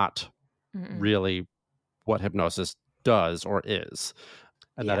not Mm-mm. really what hypnosis does or is.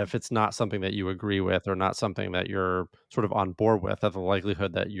 And that Yeah. if it's not something that you agree with or not something that you're sort of on board with, that the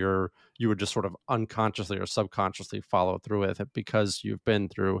likelihood that you would just sort of unconsciously or subconsciously follow through with it because you've been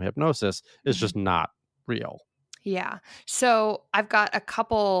through hypnosis is just not real. Yeah. So I've got a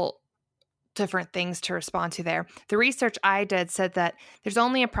couple different things to respond to there. The research I did said that there's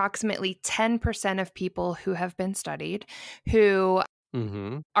only approximately 10% of people who have been studied who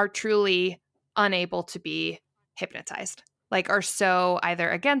Mm-hmm. are truly unable to be hypnotized, like are so either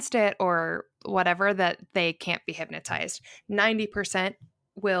against it or whatever that they can't be hypnotized. 90%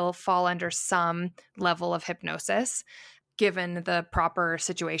 will fall under some level of hypnosis given the proper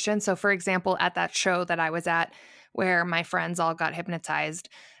situation. So, for example, at that show that I was at where my friends all got hypnotized,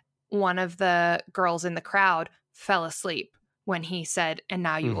 one of the girls in the crowd fell asleep when he said, "And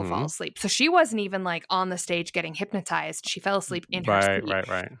now you will fall Mm-hmm. asleep." So she wasn't even like on the stage getting hypnotized. She fell asleep in her Right, seat right,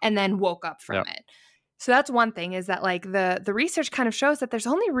 right. and then woke up from Yep. it. So that's one thing, is that like the research kind of shows that there's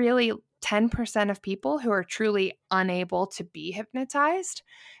only really 10% of people who are truly unable to be hypnotized.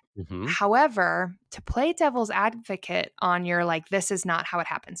 Mm-hmm. However, to play devil's advocate on your like, this is not how it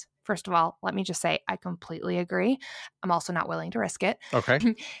happens. First of all, let me just say I completely agree. I'm also not willing to risk it.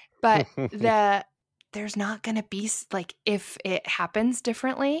 Okay. But there's not going to be like, if it happens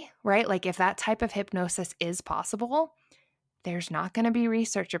differently, right? Like if that type of hypnosis is possible, there's not going to be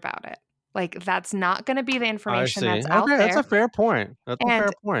research about it. Like that's not going to be the I information see. that's out Okay, that's there. a fair point. That's a fair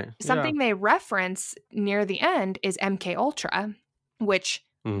And point. Yeah. something they reference near the end is MK Ultra, which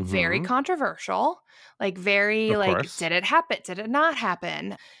very Mm-hmm. controversial, like very Of like, course. did it happen? Did it not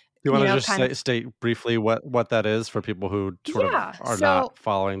happen? You want You to know, just kind of. state briefly what that is for people who sort of Yeah. are not So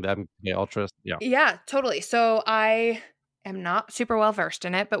following the MK Ultras? Yeah. yeah, totally. So I am not super well versed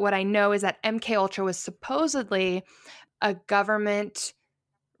in it, but what I know is that MK Ultra was supposedly a government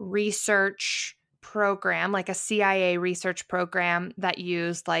research program, like a CIA research program that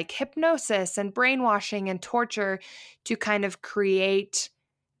used like hypnosis and brainwashing and torture to kind of create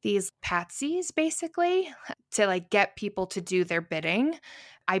these patsies basically to like get people to do their bidding.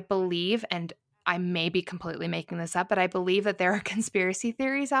 I believe, and I may be completely making this up, but I believe that there are conspiracy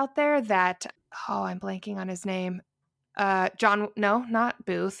theories out there that, oh, I'm blanking on his name. John, no, not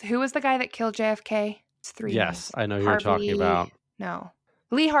Booth. Who was the guy that killed JFK? It's three Yes, names. I know who you're talking Harvey, about. no.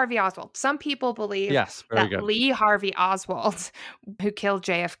 Lee Harvey Oswald. Some people believe Yes, very that good. Lee Harvey Oswald, who killed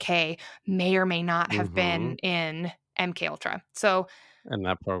JFK, may or may not have Mhm. been in MK Ultra. So In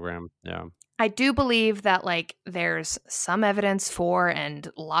that program, yeah. I do believe that like there's some evidence for and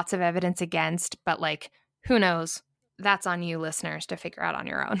lots of evidence against, but like who knows? That's on you listeners to figure out on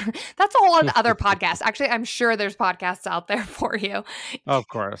your own. That's a whole other podcast. Actually, I'm sure there's podcasts out there for you. Of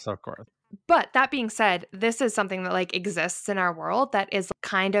course, of course. But that being said, this is something that like exists in our world that is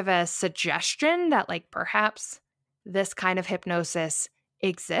kind of a suggestion that like perhaps this kind of hypnosis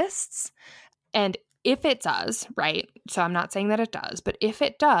exists. And if it does, right? So I'm not saying that it does, but if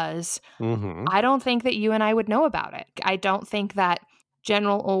it does, Mhm. I don't think that you and I would know about it. I don't think that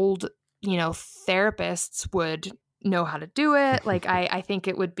general old, therapists would know how to do it. Like I think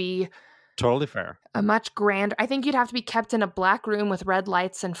it would be Totally fair. a much grander. I think you'd have to be kept in a black room with red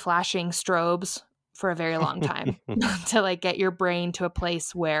lights and flashing strobes for a very long time to like get your brain to a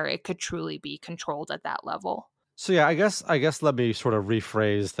place where it could truly be controlled at that level. So yeah, I guess let me sort of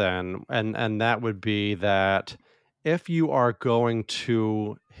rephrase then, and that would be that if you are going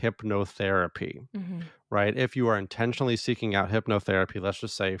to hypnotherapy, Mm-hmm. right? If you are intentionally seeking out hypnotherapy, let's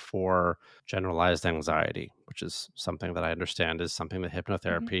just say for generalized anxiety, which is something that I understand is something that Mm-hmm.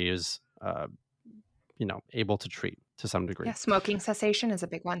 hypnotherapy is, able to treat to some degree. Yeah, smoking cessation is a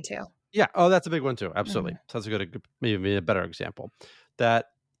big one too. Yeah. Oh, that's a big one too. Mm-hmm. Absolutely. So that's maybe a better example. That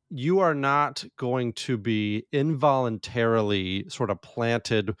you are not going to be involuntarily sort of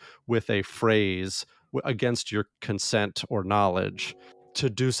planted with a phrase against your consent or knowledge to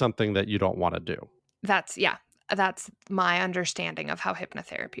do something that you don't want to do. That's my understanding of how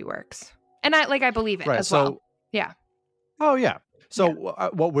hypnotherapy works. And I believe it Right. as well. So, Yeah. oh yeah. Yeah. So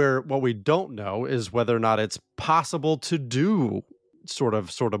what we don't know is whether or not it's possible to do sort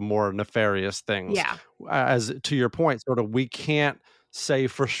of more nefarious things. Yeah. As to your point, sort of we can't say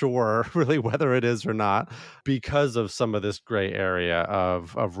for sure really whether it is or not because of some of this gray area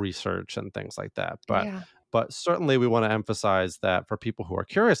of research and things like that. Yeah. But certainly we want to emphasize that for people who are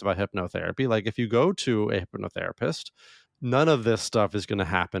curious about hypnotherapy, like if you go to a hypnotherapist, none of this stuff is going to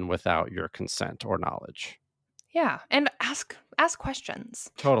happen without your consent or knowledge. Yeah. And ask questions.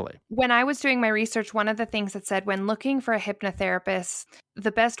 Totally. When I was doing my research, one of the things that said when looking for a hypnotherapist,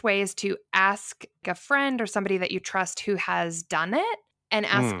 the best way is to ask a friend or somebody that you trust who has done it and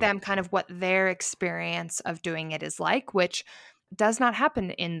ask Mm, them kind of what their experience of doing it is like, which does not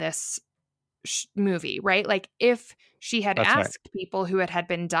happen in this movie, right? Like if she had that's right. asked people who it had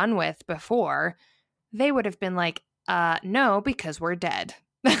been done with before, they would have been like, no, because we're dead.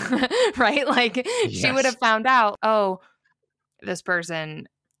 Right? Like she would Yes. have found out, oh, this person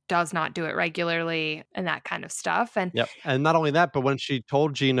does not do it regularly and that kind of stuff. And Yep. And not only that, but when she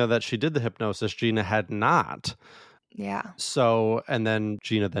told Gina that she did the hypnosis, Gina had not. yeah, So, and then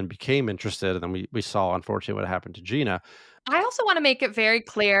Gina then became interested, and then we saw unfortunately what happened to Gina. I also want to make it very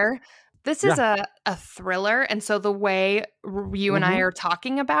clear this is Yeah. a thriller. And so the way you and I Mhm. are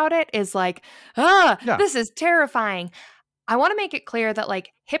talking about it is like, Yeah. this is terrifying. I want to make it clear that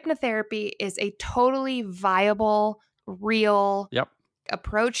like hypnotherapy is a totally viable, real Yep.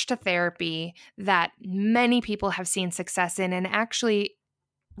 approach to therapy that many people have seen success in. And actually,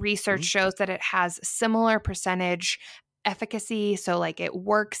 research Mhm. shows that it has similar percentage efficacy. So, like, it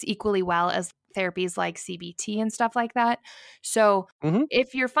works equally well as therapies like CBT and stuff like that. So, Mhm.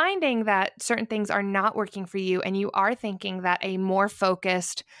 if you're finding that certain things are not working for you and you are thinking that a more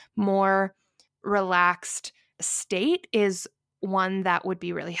focused, more relaxed state is one that would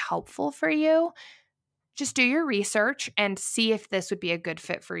be really helpful for you, just do your research and see if this would be a good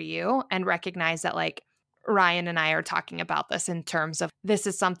fit for you and recognize that like Ryan and I are talking about this in terms of this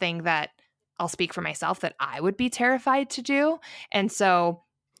is something that I'll speak for myself that I would be terrified to do. And so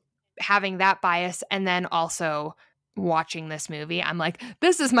having that bias and then also watching this movie, I'm like,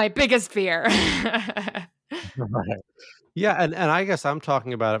 this is my biggest fear. Right. Yeah, and I guess I'm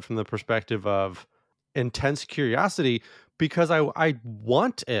talking about it from the perspective of intense curiosity because I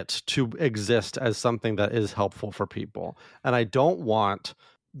want it to exist as something that is helpful for people. And I don't want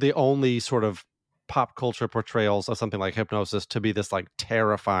the only sort of pop culture portrayals of something like hypnosis to be this like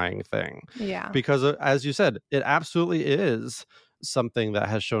terrifying thing. Yeah. Because as you said, it absolutely is something that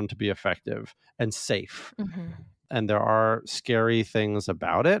has shown to be effective and safe, Hmm. and there are scary things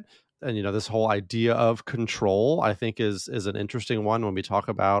about it. And this whole idea of control, I think, is an interesting one when we talk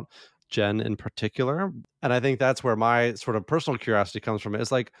about Jen in particular. And I think that's where my sort of personal curiosity comes from.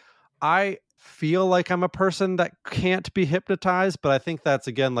 It's like I feel like I'm a person that can't be hypnotized, but I think that's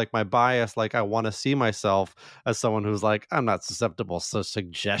again like my bias. Like I want to see myself as someone who's like, I'm not susceptible to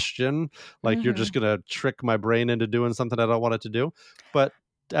suggestion. Like you're just Hmm. gonna trick my brain into doing something I don't want it to do. But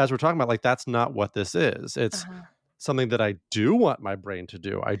as we're talking about, like that's not what this is. It's Uh-huh. something that I do want my brain to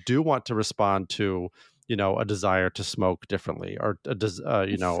do. I do want to respond to, a desire to smoke differently, or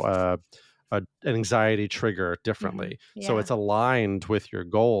an anxiety trigger Hmm. differently. So Yeah. it's aligned with your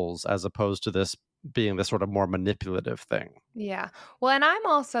goals as opposed to this being this sort of more manipulative thing. Yeah. Well, and I'm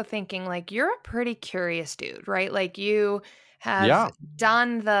also thinking like you're a pretty curious dude, right? Like you have Yeah.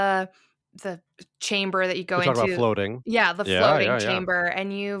 done the chamber that you go We talk about into. floating. Yeah, the Yeah, floating yeah, yeah. chamber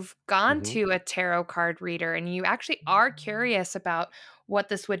and you've gone Hmm. to a tarot card reader and you actually are curious about what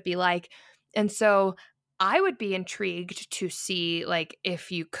this would be like. And so I would be intrigued to see like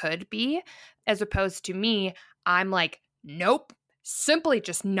if you could be as opposed to me, I'm like nope, simply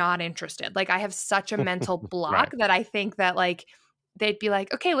just not interested. Like I have such a mental block Right. that I think that like they'd be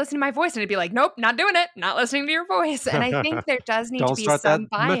like, "Okay, listen to my voice." And it'd be like, "Nope, not doing it. Not listening to your voice." And I think there does need to Don't be start that some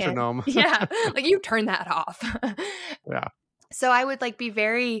buy-in. metronome. Yeah, like you turn that off. Yeah. So I would like be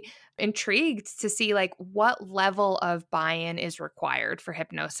very intrigued to see like what level of buy-in is required for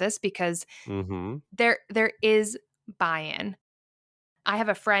hypnosis because Hmm. there is buy-in. I have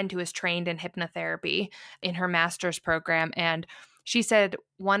a friend who is trained in hypnotherapy in her master's program. And she said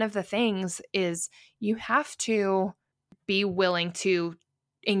one of the things is you have to be willing to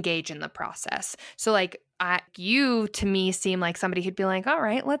engage in the process. So, like, you to me seem like somebody who'd be like, all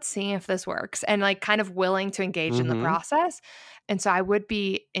right, let's see if this works, and like kind of willing to engage in the Hmm. process. And so I would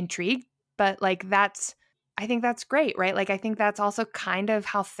be intrigued, but like, I think that's great, right? Like, I think that's also kind of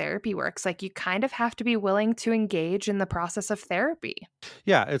how therapy works. Like, you kind of have to be willing to engage in the process of therapy.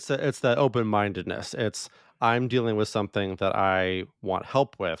 Yeah, it's that open-mindedness. It's I'm dealing with something that I want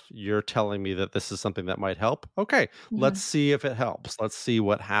help with. You're telling me that this is something that might help. Okay, let's Mhm. see if it helps. Let's see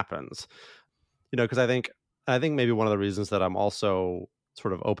what happens. Because I think maybe one of the reasons that I'm also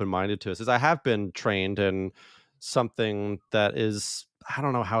sort of open-minded to this is I have been trained in something that is, I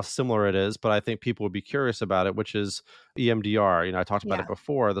don't know how similar it is, but I think people would be curious about it, which is EMDR. I talked about it Yeah.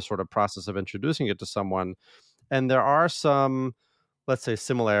 before, the sort of process of introducing it to someone. And there are some, let's say,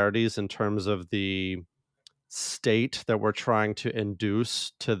 similarities in terms of the state that we're trying to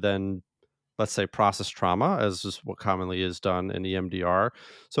induce to then, let's say, process trauma, as is what commonly is done in EMDR.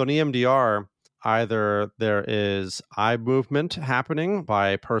 So in EMDR, either there is eye movement happening by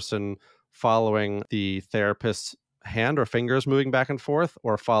a person following the therapist's hand or fingers moving back and forth,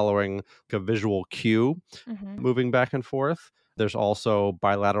 or following a visual cue Hmm. moving back and forth. There's also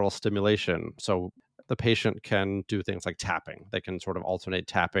bilateral stimulation. So the patient can do things like tapping. They can sort of alternate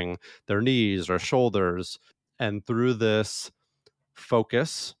tapping their knees or shoulders. And through this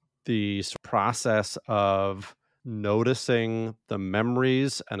focus, the process of noticing the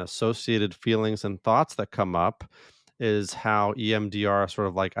memories and associated feelings and thoughts that come up is how EMDR sort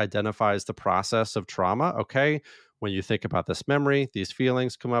of like identifies the process of trauma. Okay, when you think about this memory, these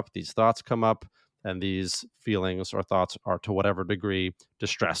feelings come up, these thoughts come up, and these feelings or thoughts are to whatever degree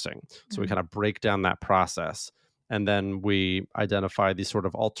distressing. So we Hmm. kind of break down that process. And then we identify these sort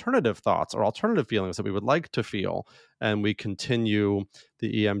of alternative thoughts or alternative feelings that we would like to feel. And we continue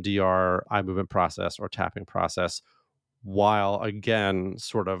the EMDR eye movement process or tapping process, while again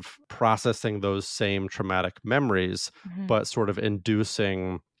sort of processing those same traumatic memories, Hmm. but sort of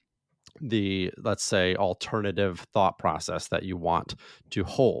inducing the, let's say, alternative thought process that you want to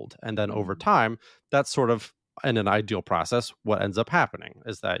hold. And then over Hmm. time, that's sort of, in an ideal process, what ends up happening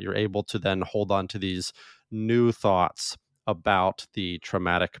is that you're able to then hold on to these new thoughts about the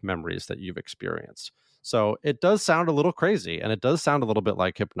traumatic memories that you've experienced. So it does sound a little crazy, and it does sound a little bit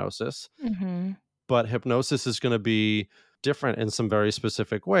like hypnosis, Hmm. but hypnosis is going to be different in some very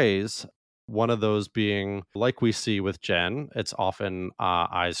specific ways. One of those being, like we see with Jen, it's often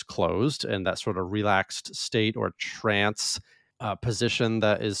eyes closed and that sort of relaxed state or trance position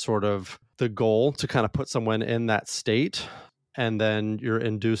that is sort of the goal, to kind of put someone in that state. And then you're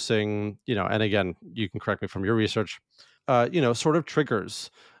inducing, and again, you can correct me from your research, sort of triggers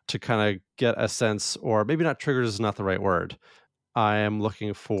to kind of get a sense, or maybe not, triggers is not the right word. I am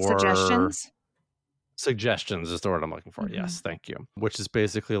looking for Suggestions? suggestions is the word I'm looking for. Hmm. Yes, thank you. Which is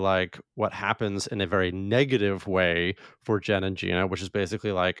basically like what happens in a very negative way for Jen and Gina, which is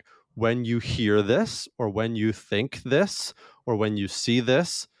basically like, when you hear this, or when you think this, or when you see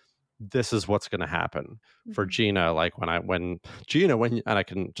this, this is what's going to happen. For Hmm. Gina, like when Gina, and I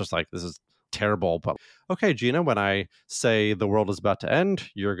can just like, this is terrible, but okay, Gina, when I say the world is about to end,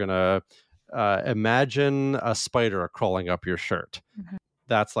 you're going to imagine a spider crawling up your shirt. Hmm.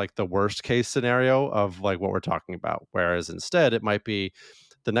 That's like the worst case scenario of like what we're talking about. Whereas instead, it might be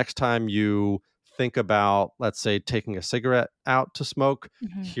the next time you think about, let's say, taking a cigarette out to smoke,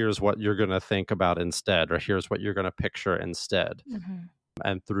 Hmm. here's what you're going to think about instead, or here's what you're going to picture instead. Hmm.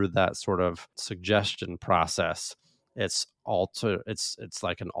 And through that sort of suggestion process, it's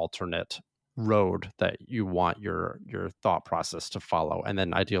like an alternate road that you want your thought process to follow, and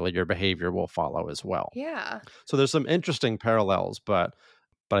then ideally your behavior will follow as well. Yeah. So there's some interesting parallels, but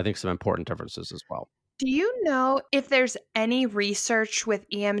I think some important differences as well. Do you know if there's any research with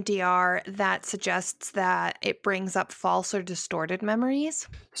EMDR that suggests that it brings up false or distorted memories?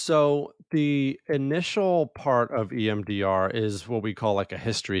 So the initial part of EMDR is what we call like a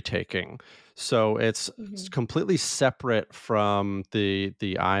history taking. So it's Hmm. completely separate from the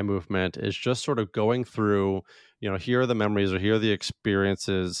eye movement. It's just sort of going through, here are the memories or here are the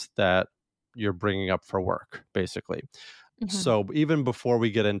experiences that you're bringing up for work, basically. Hmm. So even before we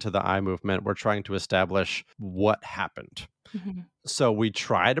get into the eye movement, we're trying to establish what happened. Hmm. So we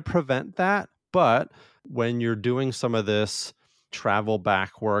try to prevent that, but when you're doing some of this travel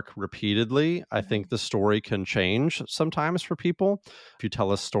back work repeatedly, I think Hmm. the story can change sometimes for people. If you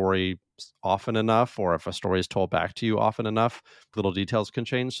tell a story often enough, or if a story is told back to you often enough, little details can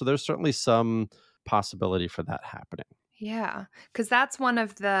change. So there's certainly some possibility for that happening. Yeah, because that's one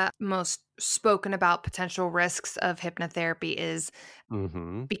of the most spoken about potential risks of hypnotherapy is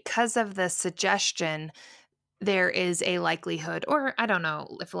Hmm. because of the suggestion, there is a likelihood, or I don't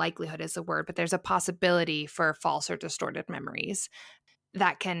know if likelihood is a word, but there's a possibility for false or distorted memories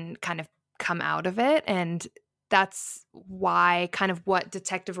that can kind of come out of it. And that's why kind of what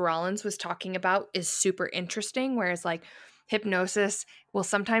Detective Rollins was talking about is super interesting. Whereas, like, hypnosis will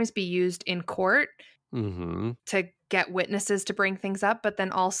sometimes be used in court Hmm. to get witnesses to bring things up. But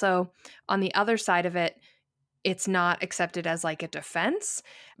then also on the other side of it, it's not accepted as like a defense,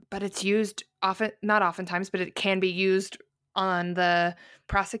 but it's used often, not oftentimes, but it can be used on the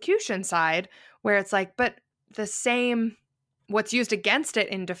prosecution side where it's like, but the same what's used against it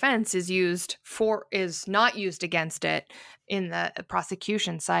in defense is not used against it in the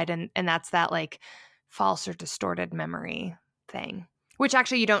prosecution side. And that's that like false or distorted memory thing, which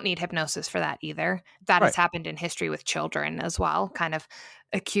actually you don't need hypnosis for that either. That has Right. happened in history with children as well, kind of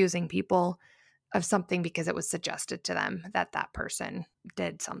accusing people of something because it was suggested to them that that person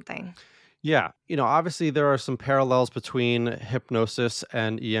did something. Yeah. Obviously there are some parallels between hypnosis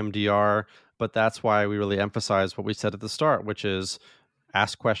and EMDR, but that's why we really emphasize what we said at the start, which is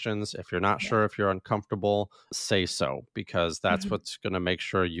ask questions. If you're not Yeah. sure, if you're uncomfortable, say so, because that's Mhm. what's going to make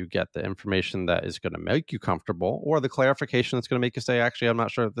sure you get the information that is going to make you comfortable or the clarification that's going to make you say, actually, I'm not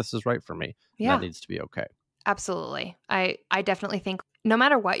sure if this is right for me. And that Yeah. needs to be okay. Absolutely. I definitely think no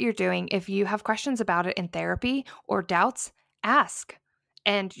matter what you're doing, if you have questions about it in therapy or doubts, ask.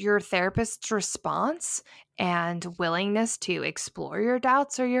 And your therapist's response and willingness to explore your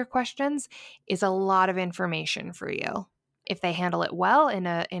doubts or your questions is a lot of information for you. If they handle it well in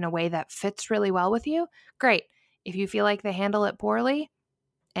a way that fits really well with you, great. If you feel like they handle it poorly,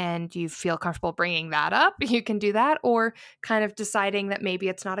 and you feel comfortable bringing that up, you can do that, or kind of deciding that maybe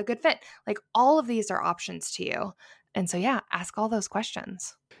it's not a good fit. Like all of these are options to you. And so, yeah, ask all those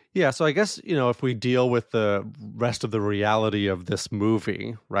questions. Yeah, so I guess, if we deal with the rest of the reality of this movie,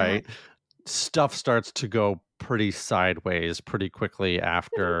 Uh-huh. right? Stuff starts to go pretty sideways pretty quickly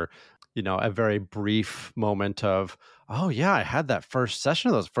after, a very brief moment of, oh yeah, I had that first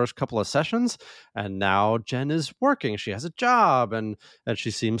session, those first couple of sessions, and now Jen is working. She has a job and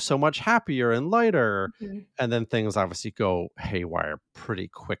she seems so much happier and lighter. Mhm. And then things obviously go haywire pretty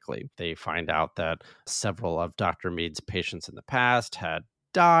quickly. They find out that several of Dr. Mead's patients in the past had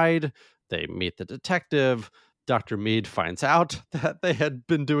died. They meet the detective. Dr. Mead finds out that they had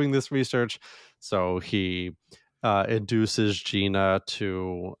been doing this research. So he induces Gina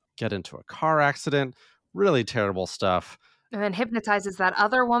to get into a car accident. Really terrible stuff. And then hypnotizes that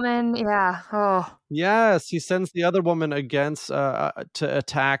other woman. Yeah. Oh, Yes, he sends the other woman against to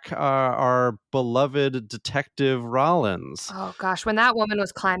attack our beloved detective Rollins. oh gosh. When that woman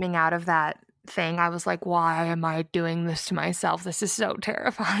was climbing out of that thing, I was like, why am I doing this to myself? This is so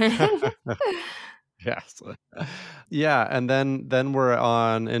terrifying. Yes. Yeah, and then we're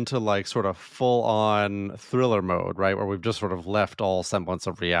on into like sort of full on thriller mode, right? Where we've just sort of left all semblance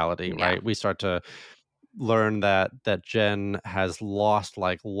of reality, Yeah. right? We start to learn that Jen has lost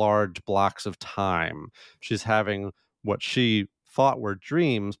like large blocks of time. She's having what she thought were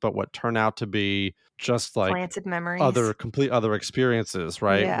dreams, but what turn out to be just like Planted memories. other complete other experiences,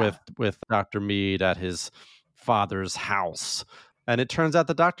 right? Yeah. With Dr. Mead at his father's house. And it turns out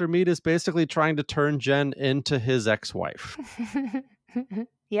that Dr. Mead is basically trying to turn Jen into his ex-wife.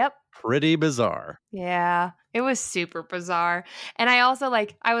 Yep. Pretty bizarre. Yeah, it was super bizarre. And I also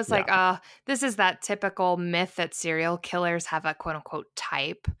I was Yeah. like, this is that typical myth that serial killers have a quote unquote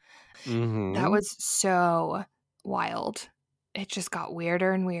type. That Mhm. was so wild. It just got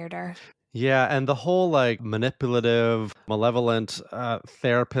weirder and weirder. Yeah, and the whole like manipulative, malevolent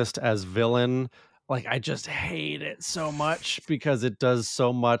therapist as villain, like I just hate it so much because it does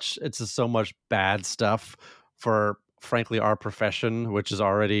so much. It's just so much bad stuff for, frankly, our profession, which is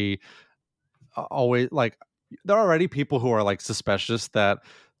already always like there are already people who are like suspicious that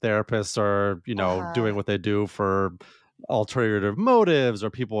therapists are, doing Uh-huh. what they do for alternative motives, or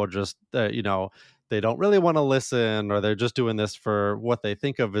people are just, they don't really want to listen, or they're just doing this for what they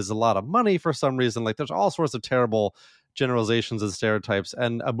think of as a lot of money for some reason. Like there's all sorts of terrible generalizations and stereotypes.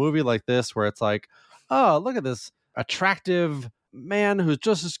 And a movie like this, where it's like, oh, look at this attractive man who's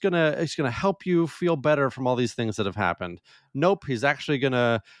just he's gonna help you feel better from all these things that have happened. Nope, he's actually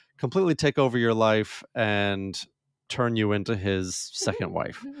gonna completely take over your life and turn you into his second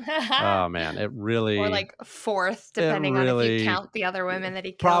wife. Oh man, Or really like fourth, it depending on if you really count the other women that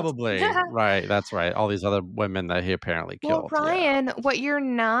he killed. probably right, that's right. All these other women that he apparently Well, killed. Yeah. Ryan, what you're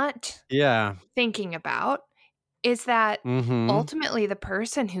not Yeah. thinking about is that Mhm. ultimately the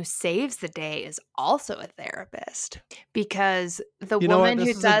person who saves the day is also a therapist because the You know what? woman who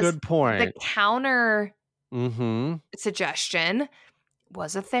This is a does good the point. counter Mhm. suggestion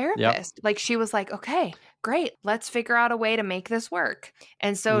was a Yep. therapist. Like she was like, "Okay, great. Let's figure out a way to make this work."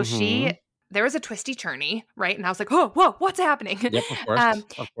 And so Mhm. there was a twisty turny, right? And I was like, "Oh, whoa, what's happening?" Yep,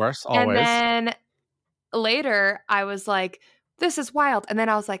 of course, And always. then later I was like, this is wild. And then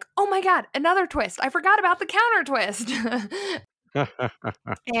I was like, oh my God, another twist. I forgot about the counter twist.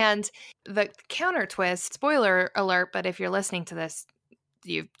 And the counter twist, spoiler alert, but if you're listening to this,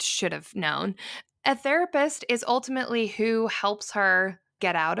 you should have known. A therapist is ultimately who helps her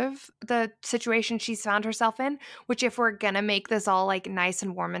get out of the situation she's found herself in, which, if we're going to make this all like nice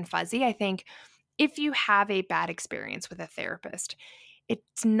and warm and fuzzy, I think if you have a bad experience with a therapist,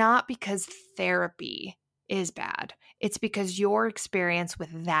 it's not because therapy is bad. It's because your experience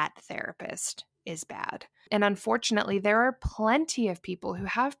with that therapist is bad. And unfortunately, there are plenty of people who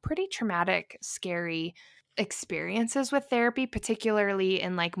have pretty traumatic, scary experiences with therapy, particularly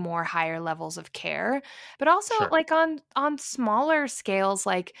in like more higher levels of care, but also Sure. like on smaller scales,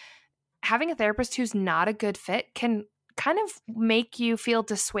 like having a therapist who's not a good fit can kind of make you feel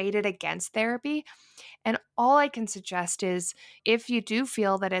dissuaded against therapy. And all I can suggest is if you do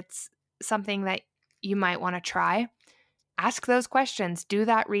feel that it's something that you might want to try, ask those questions, do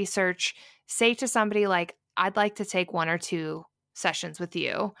that research, say to somebody like, I'd like to take 1 or 2 sessions with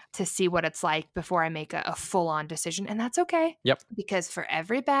you to see what it's like before I make a full on decision. And that's okay, Yep. because for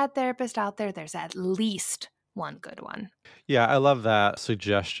every bad therapist out there, there's at least one good one. Yeah, I love that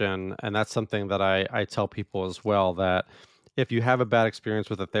suggestion. And that's something that I tell people as well, that if you have a bad experience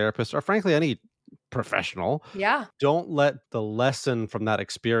with a therapist or frankly any professional, Yeah. don't let the lesson from that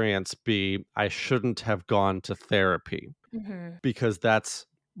experience be, I shouldn't have gone to therapy, Hmm. because that's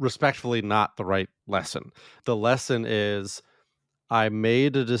respectfully not the right lesson. The lesson is, I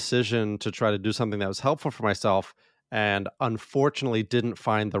made a decision to try to do something that was helpful for myself and unfortunately didn't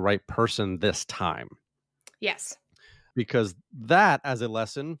find the right person this time. Yes. Because that as a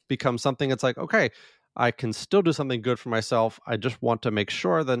lesson becomes something it's like, okay, I can still do something good for myself. I just want to make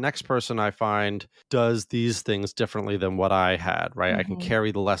sure the next person I find does these things differently than what I had, right? I can Hmm.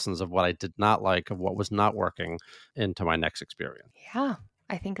 carry the lessons of what I did not like, of what was not working into my next experience. Yeah.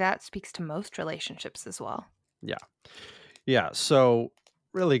 I think that speaks to most relationships as well. Yeah. Yeah. So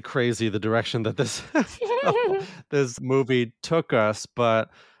really crazy the direction that this this movie took us, but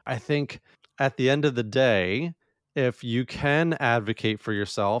I think at the end of the day, if you can advocate for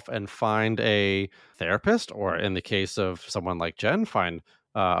yourself and find a therapist, or in the case of someone like Jen, find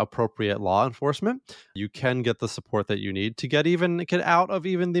appropriate law enforcement, you can get the support that you need to get out of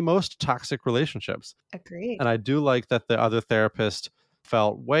even the most toxic relationships. And Agreed. I do like that the other therapist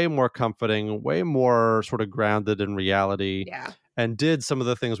felt way more comforting, way more sort of grounded in reality, Yeah. and did some of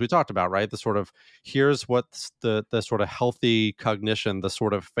the things we talked about, right? The sort of, here's what the sort of healthy cognition, the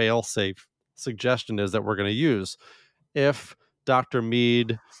sort of fail safe suggestion is that we're going to use. If Dr.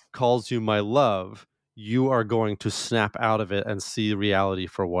 Mead calls you my love, you are going to snap out of it and see reality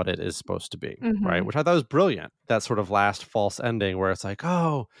for what it is supposed to be, right? Hmm. Which I thought was brilliant. That sort of last false ending where it's like,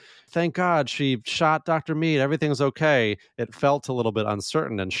 oh, thank God she shot Dr. Mead. Everything's okay. It felt a little bit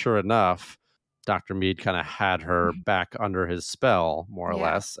uncertain. And sure enough, Dr. Mead kind of had her back under his spell, more or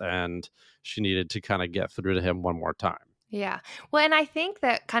Yeah. less. And she needed to kind of get through to him one more time. Yeah. Well, and I think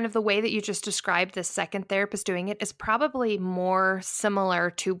that kind of the way that you just described the second therapist doing it is probably more similar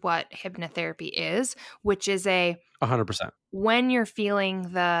to what hypnotherapy is, which is 100%. when you're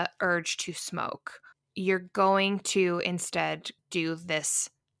feeling the urge to smoke, you're going to instead do this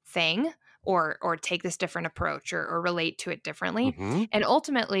thing or take this different approach or relate to it differently. Hmm. And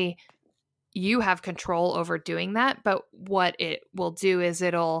ultimately, you have control over doing that. But what it will do is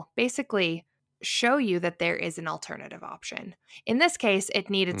it'll basically show you that there is an alternative option. In this case,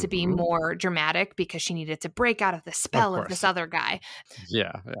 it needed to be Hmm. more dramatic because she needed to break out of the Of spell of this course. other guy.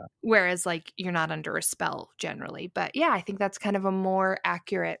 Yeah. Yeah. Whereas, like, you're not under a spell generally. But yeah, I think that's kind of a more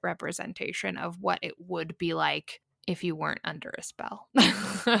accurate representation of what it would be like if you weren't under a spell.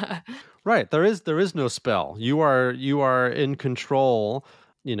 Right. There is no spell. You are in control,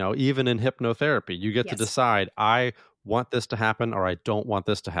 even in hypnotherapy. You get to Yes. decide, I want this to happen or I don't want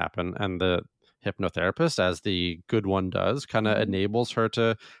this to happen. And the hypnotherapist, as the good one does, kind of Mhm. enables her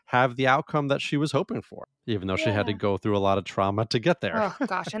to have the outcome that she was hoping for, even though she had to Yeah. go through a lot of trauma to get there. Oh,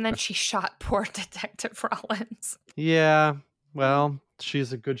 gosh. And then she shot poor Detective Rollins. Yeah. Well,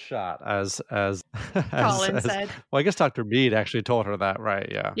 she's a good shot as Colin as said. well, I guess Dr. Mead actually told her that, right?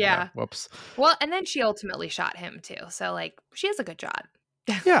 Yeah. Yeah. Yeah. Whoops. Well, and then she ultimately shot him too. So, like, she has a good shot.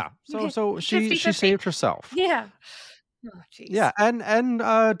 Yeah, so she 50 she 50. saved herself. Yeah. Oh, jeez. Yeah, and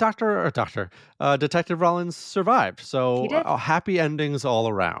Detective Rollins survived. He So did. happy endings all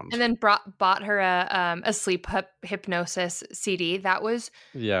And around. then bought her a sleep hypnosis CD. That was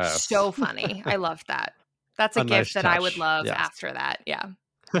Yes, so funny. I loved that. That's a a gift nice that I would touch. love Yes, after that. Yeah.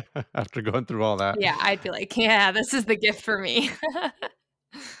 after going through all that. Yeah. I'd be like, yeah, this is the gift for me.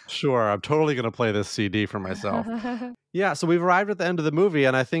 Sure, I'm totally gonna play this CD for myself. Yeah, so we've arrived at the end of the movie,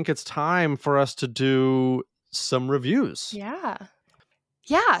 and I think it's time for us to do some reviews. Yeah.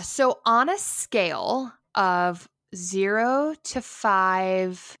 Yeah. So, on a scale of 0 to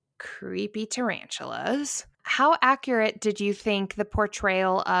 5 creepy tarantulas, how accurate did you think the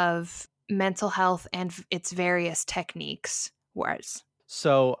portrayal of mental health and its various techniques was?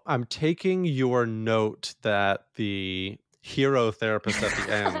 So I'm taking your note that the hero therapist at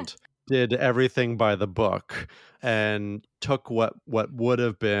the end did everything by the book and took what would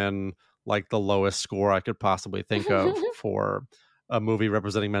have been like the lowest score I could possibly think of for a movie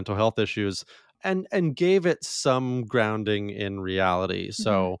representing mental health issues and gave it some grounding in reality. Mhm.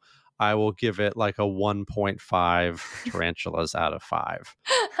 So I will give it like a 1.5 tarantulas out of 5.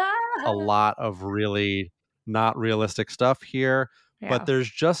 A lot of really not realistic stuff here, but Yeah. there's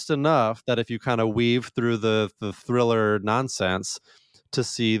just enough that if you kind of weave through the thriller nonsense to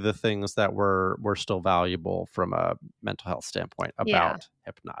see the things that were still valuable from a mental health standpoint Yeah. about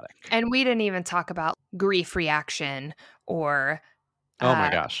Hypnotic. And we didn't even talk about grief reaction or Oh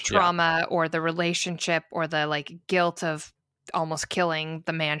my gosh, yeah. trauma or the relationship or the like guilt of almost killing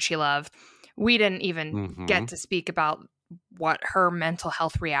the man she loved. We didn't even get Mhm. to speak about what her mental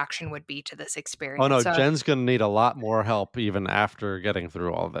health reaction would be to this Oh no, experience. So, Jen's gonna need a lot more help even after getting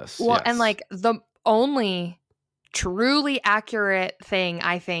through all this, well, and yes. like the only truly accurate thing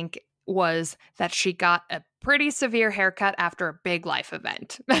I think was that she got a pretty severe haircut after a big life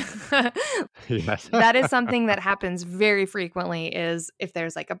event. Yes. That is something that happens very frequently is if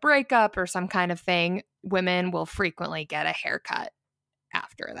there's like a breakup or some kind of thing, women will frequently get a haircut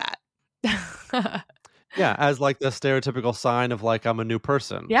after that. Yeah, as like the stereotypical sign of like, I'm a new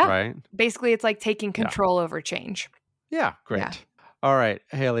person, Yeah. right? Basically, it's like taking Yeah. control over change. Yeah, Yeah. great. All right,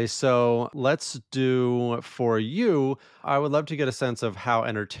 Haley. So let's do for you. I would love to get a sense of how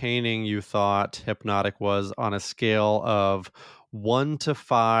entertaining you thought Hypnotic was on a scale of 1 to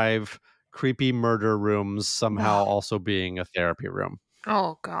 5 creepy murder rooms, somehow also being a therapy room.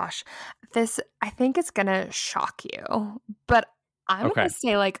 Oh gosh. This I think it's gonna shock you, but I'm gonna Okay.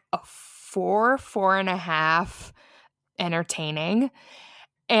 say like a 4, 4.5 entertaining.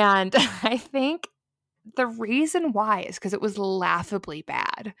 And I think the reason why is because it was laughably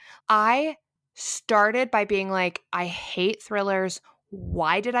bad. I started by being like, I hate thrillers.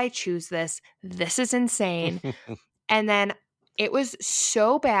 Why did I choose this? This is insane. And then it was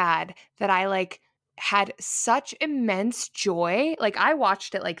so bad that I like had such immense joy. Like I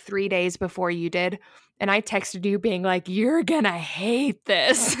watched it like 3 days before you did, and I texted you being like, "You're gonna hate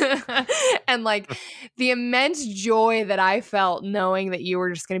this." And like the immense joy that I felt knowing that you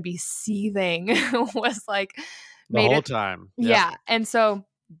were just gonna be seething was like The made whole it. time. Yep. Yeah. And so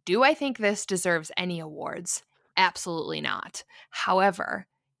do I think this deserves any awards? Absolutely not. However,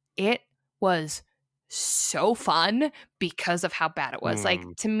 it was so fun because of how bad it was. Like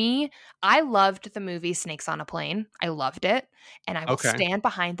Hmm. to me, I loved the movie Snakes on a Plane. I loved it and I will Okay. stand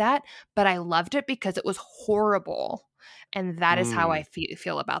behind that, but I loved it because it was horrible. And that is how I Hmm.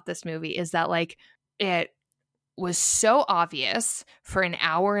 feel about this movie is that like it was so obvious for an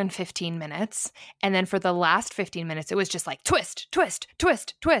hour and 15 minutes. And then for the last 15 minutes, it was just like twist, twist,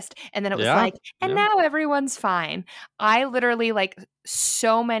 twist, twist. And then it was Yeah. like, and Yeah. now everyone's fine. I literally like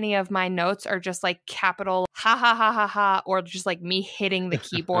so many of my notes are just like capital ha ha ha ha ha, or just like me hitting the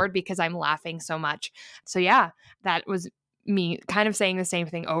keyboard because I'm laughing so much. So yeah, that was me kind of saying the same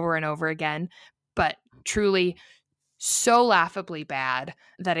thing over and over again, but truly so laughably bad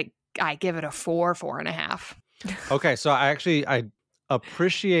that I give it a 4, 4.5. Okay, so I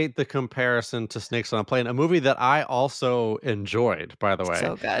appreciate the comparison to Snakes on a Plane, a movie that I also enjoyed, by the way.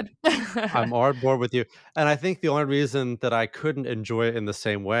 So good. I'm on board with you. And I think the only reason that I couldn't enjoy it in the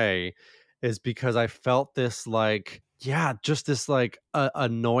same way is because I felt this like, yeah, just this like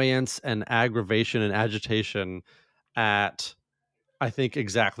annoyance and aggravation and agitation at I think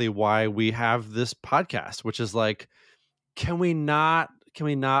exactly why we have this podcast, which is like, can we not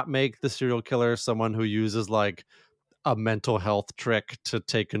make the serial killer someone who uses like a mental health trick to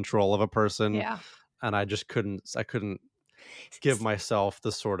take control of a person? Yeah. And I couldn't give myself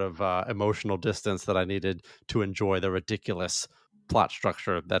the sort of emotional distance that I needed to enjoy the ridiculous plot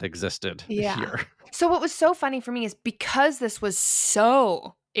structure that existed Yeah. here. So what was so funny for me is because this was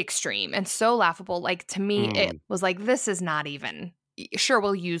so extreme and so laughable, like to me, it Mm, was like, this is not even, sure,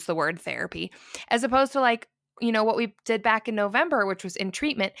 we'll use the word therapy, as opposed to like, what we did back in November, which was in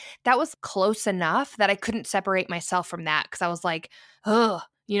treatment, that was close enough that I couldn't separate myself from that because I was like, oh,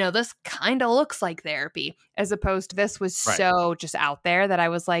 this kind of looks like therapy, as opposed to this was right. so just out there that I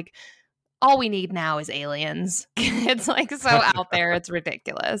was like, all we need now is aliens. It's like so out there, it's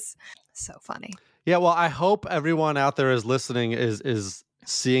ridiculous. So funny. Yeah, well, I hope everyone out there is listening is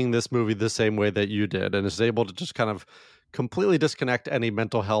seeing this movie the same way that you did and is able to just kind of completely disconnect any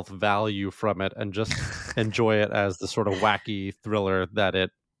mental health value from it and just enjoy it as the sort of wacky thriller that it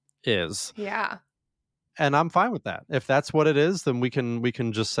is. Yeah. And I'm fine with that. If that's what it is, then we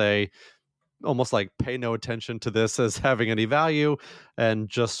can just say almost like pay no attention to this as having any value and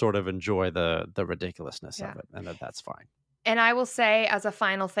just sort of enjoy the ridiculousness Yeah. of it, and that's fine. And I will say, as a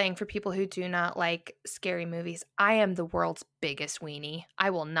final thing for people who do not like scary movies, I am the world's biggest weenie.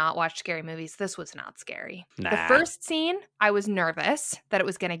 I will not watch scary movies. This was not scary. The Nah. first scene, I was nervous that it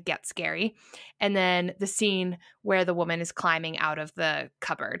was going to get scary. And then the scene where the woman is climbing out of the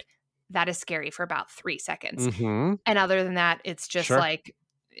cupboard, that is scary for about 3 seconds. Mm-hmm. And other than that, it's just Sure. like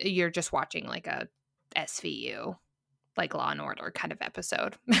you're just watching like a SVU, like Law and Order kind of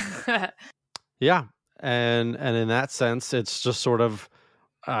episode. Yeah. And in that sense, it's just sort of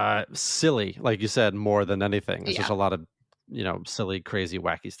silly, like you said, more than anything. It's just Yeah. a lot of, silly, crazy,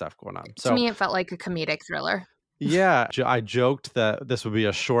 wacky stuff going on. To So me, it felt like a comedic thriller. yeah, I joked that this would be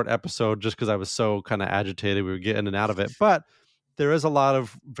a short episode just because I was so kind of agitated. We were getting in and out of it, but there is a lot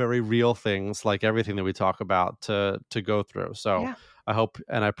of very real things, like everything that we talk about, to go through. So Yeah. I hope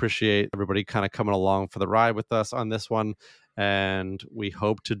and I appreciate everybody kind of coming along for the ride with us on this one. And we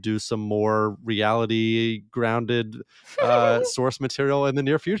hope to do some more reality grounded source material in the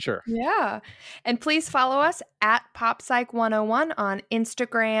near future. Yeah. And please follow us at PopPsych101 on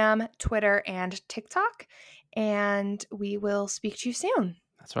Instagram, Twitter, and TikTok. And we will speak to you soon.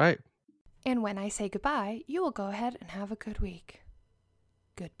 That's right. And when I say goodbye, you will go ahead and have a good week.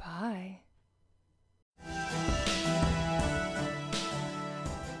 Goodbye.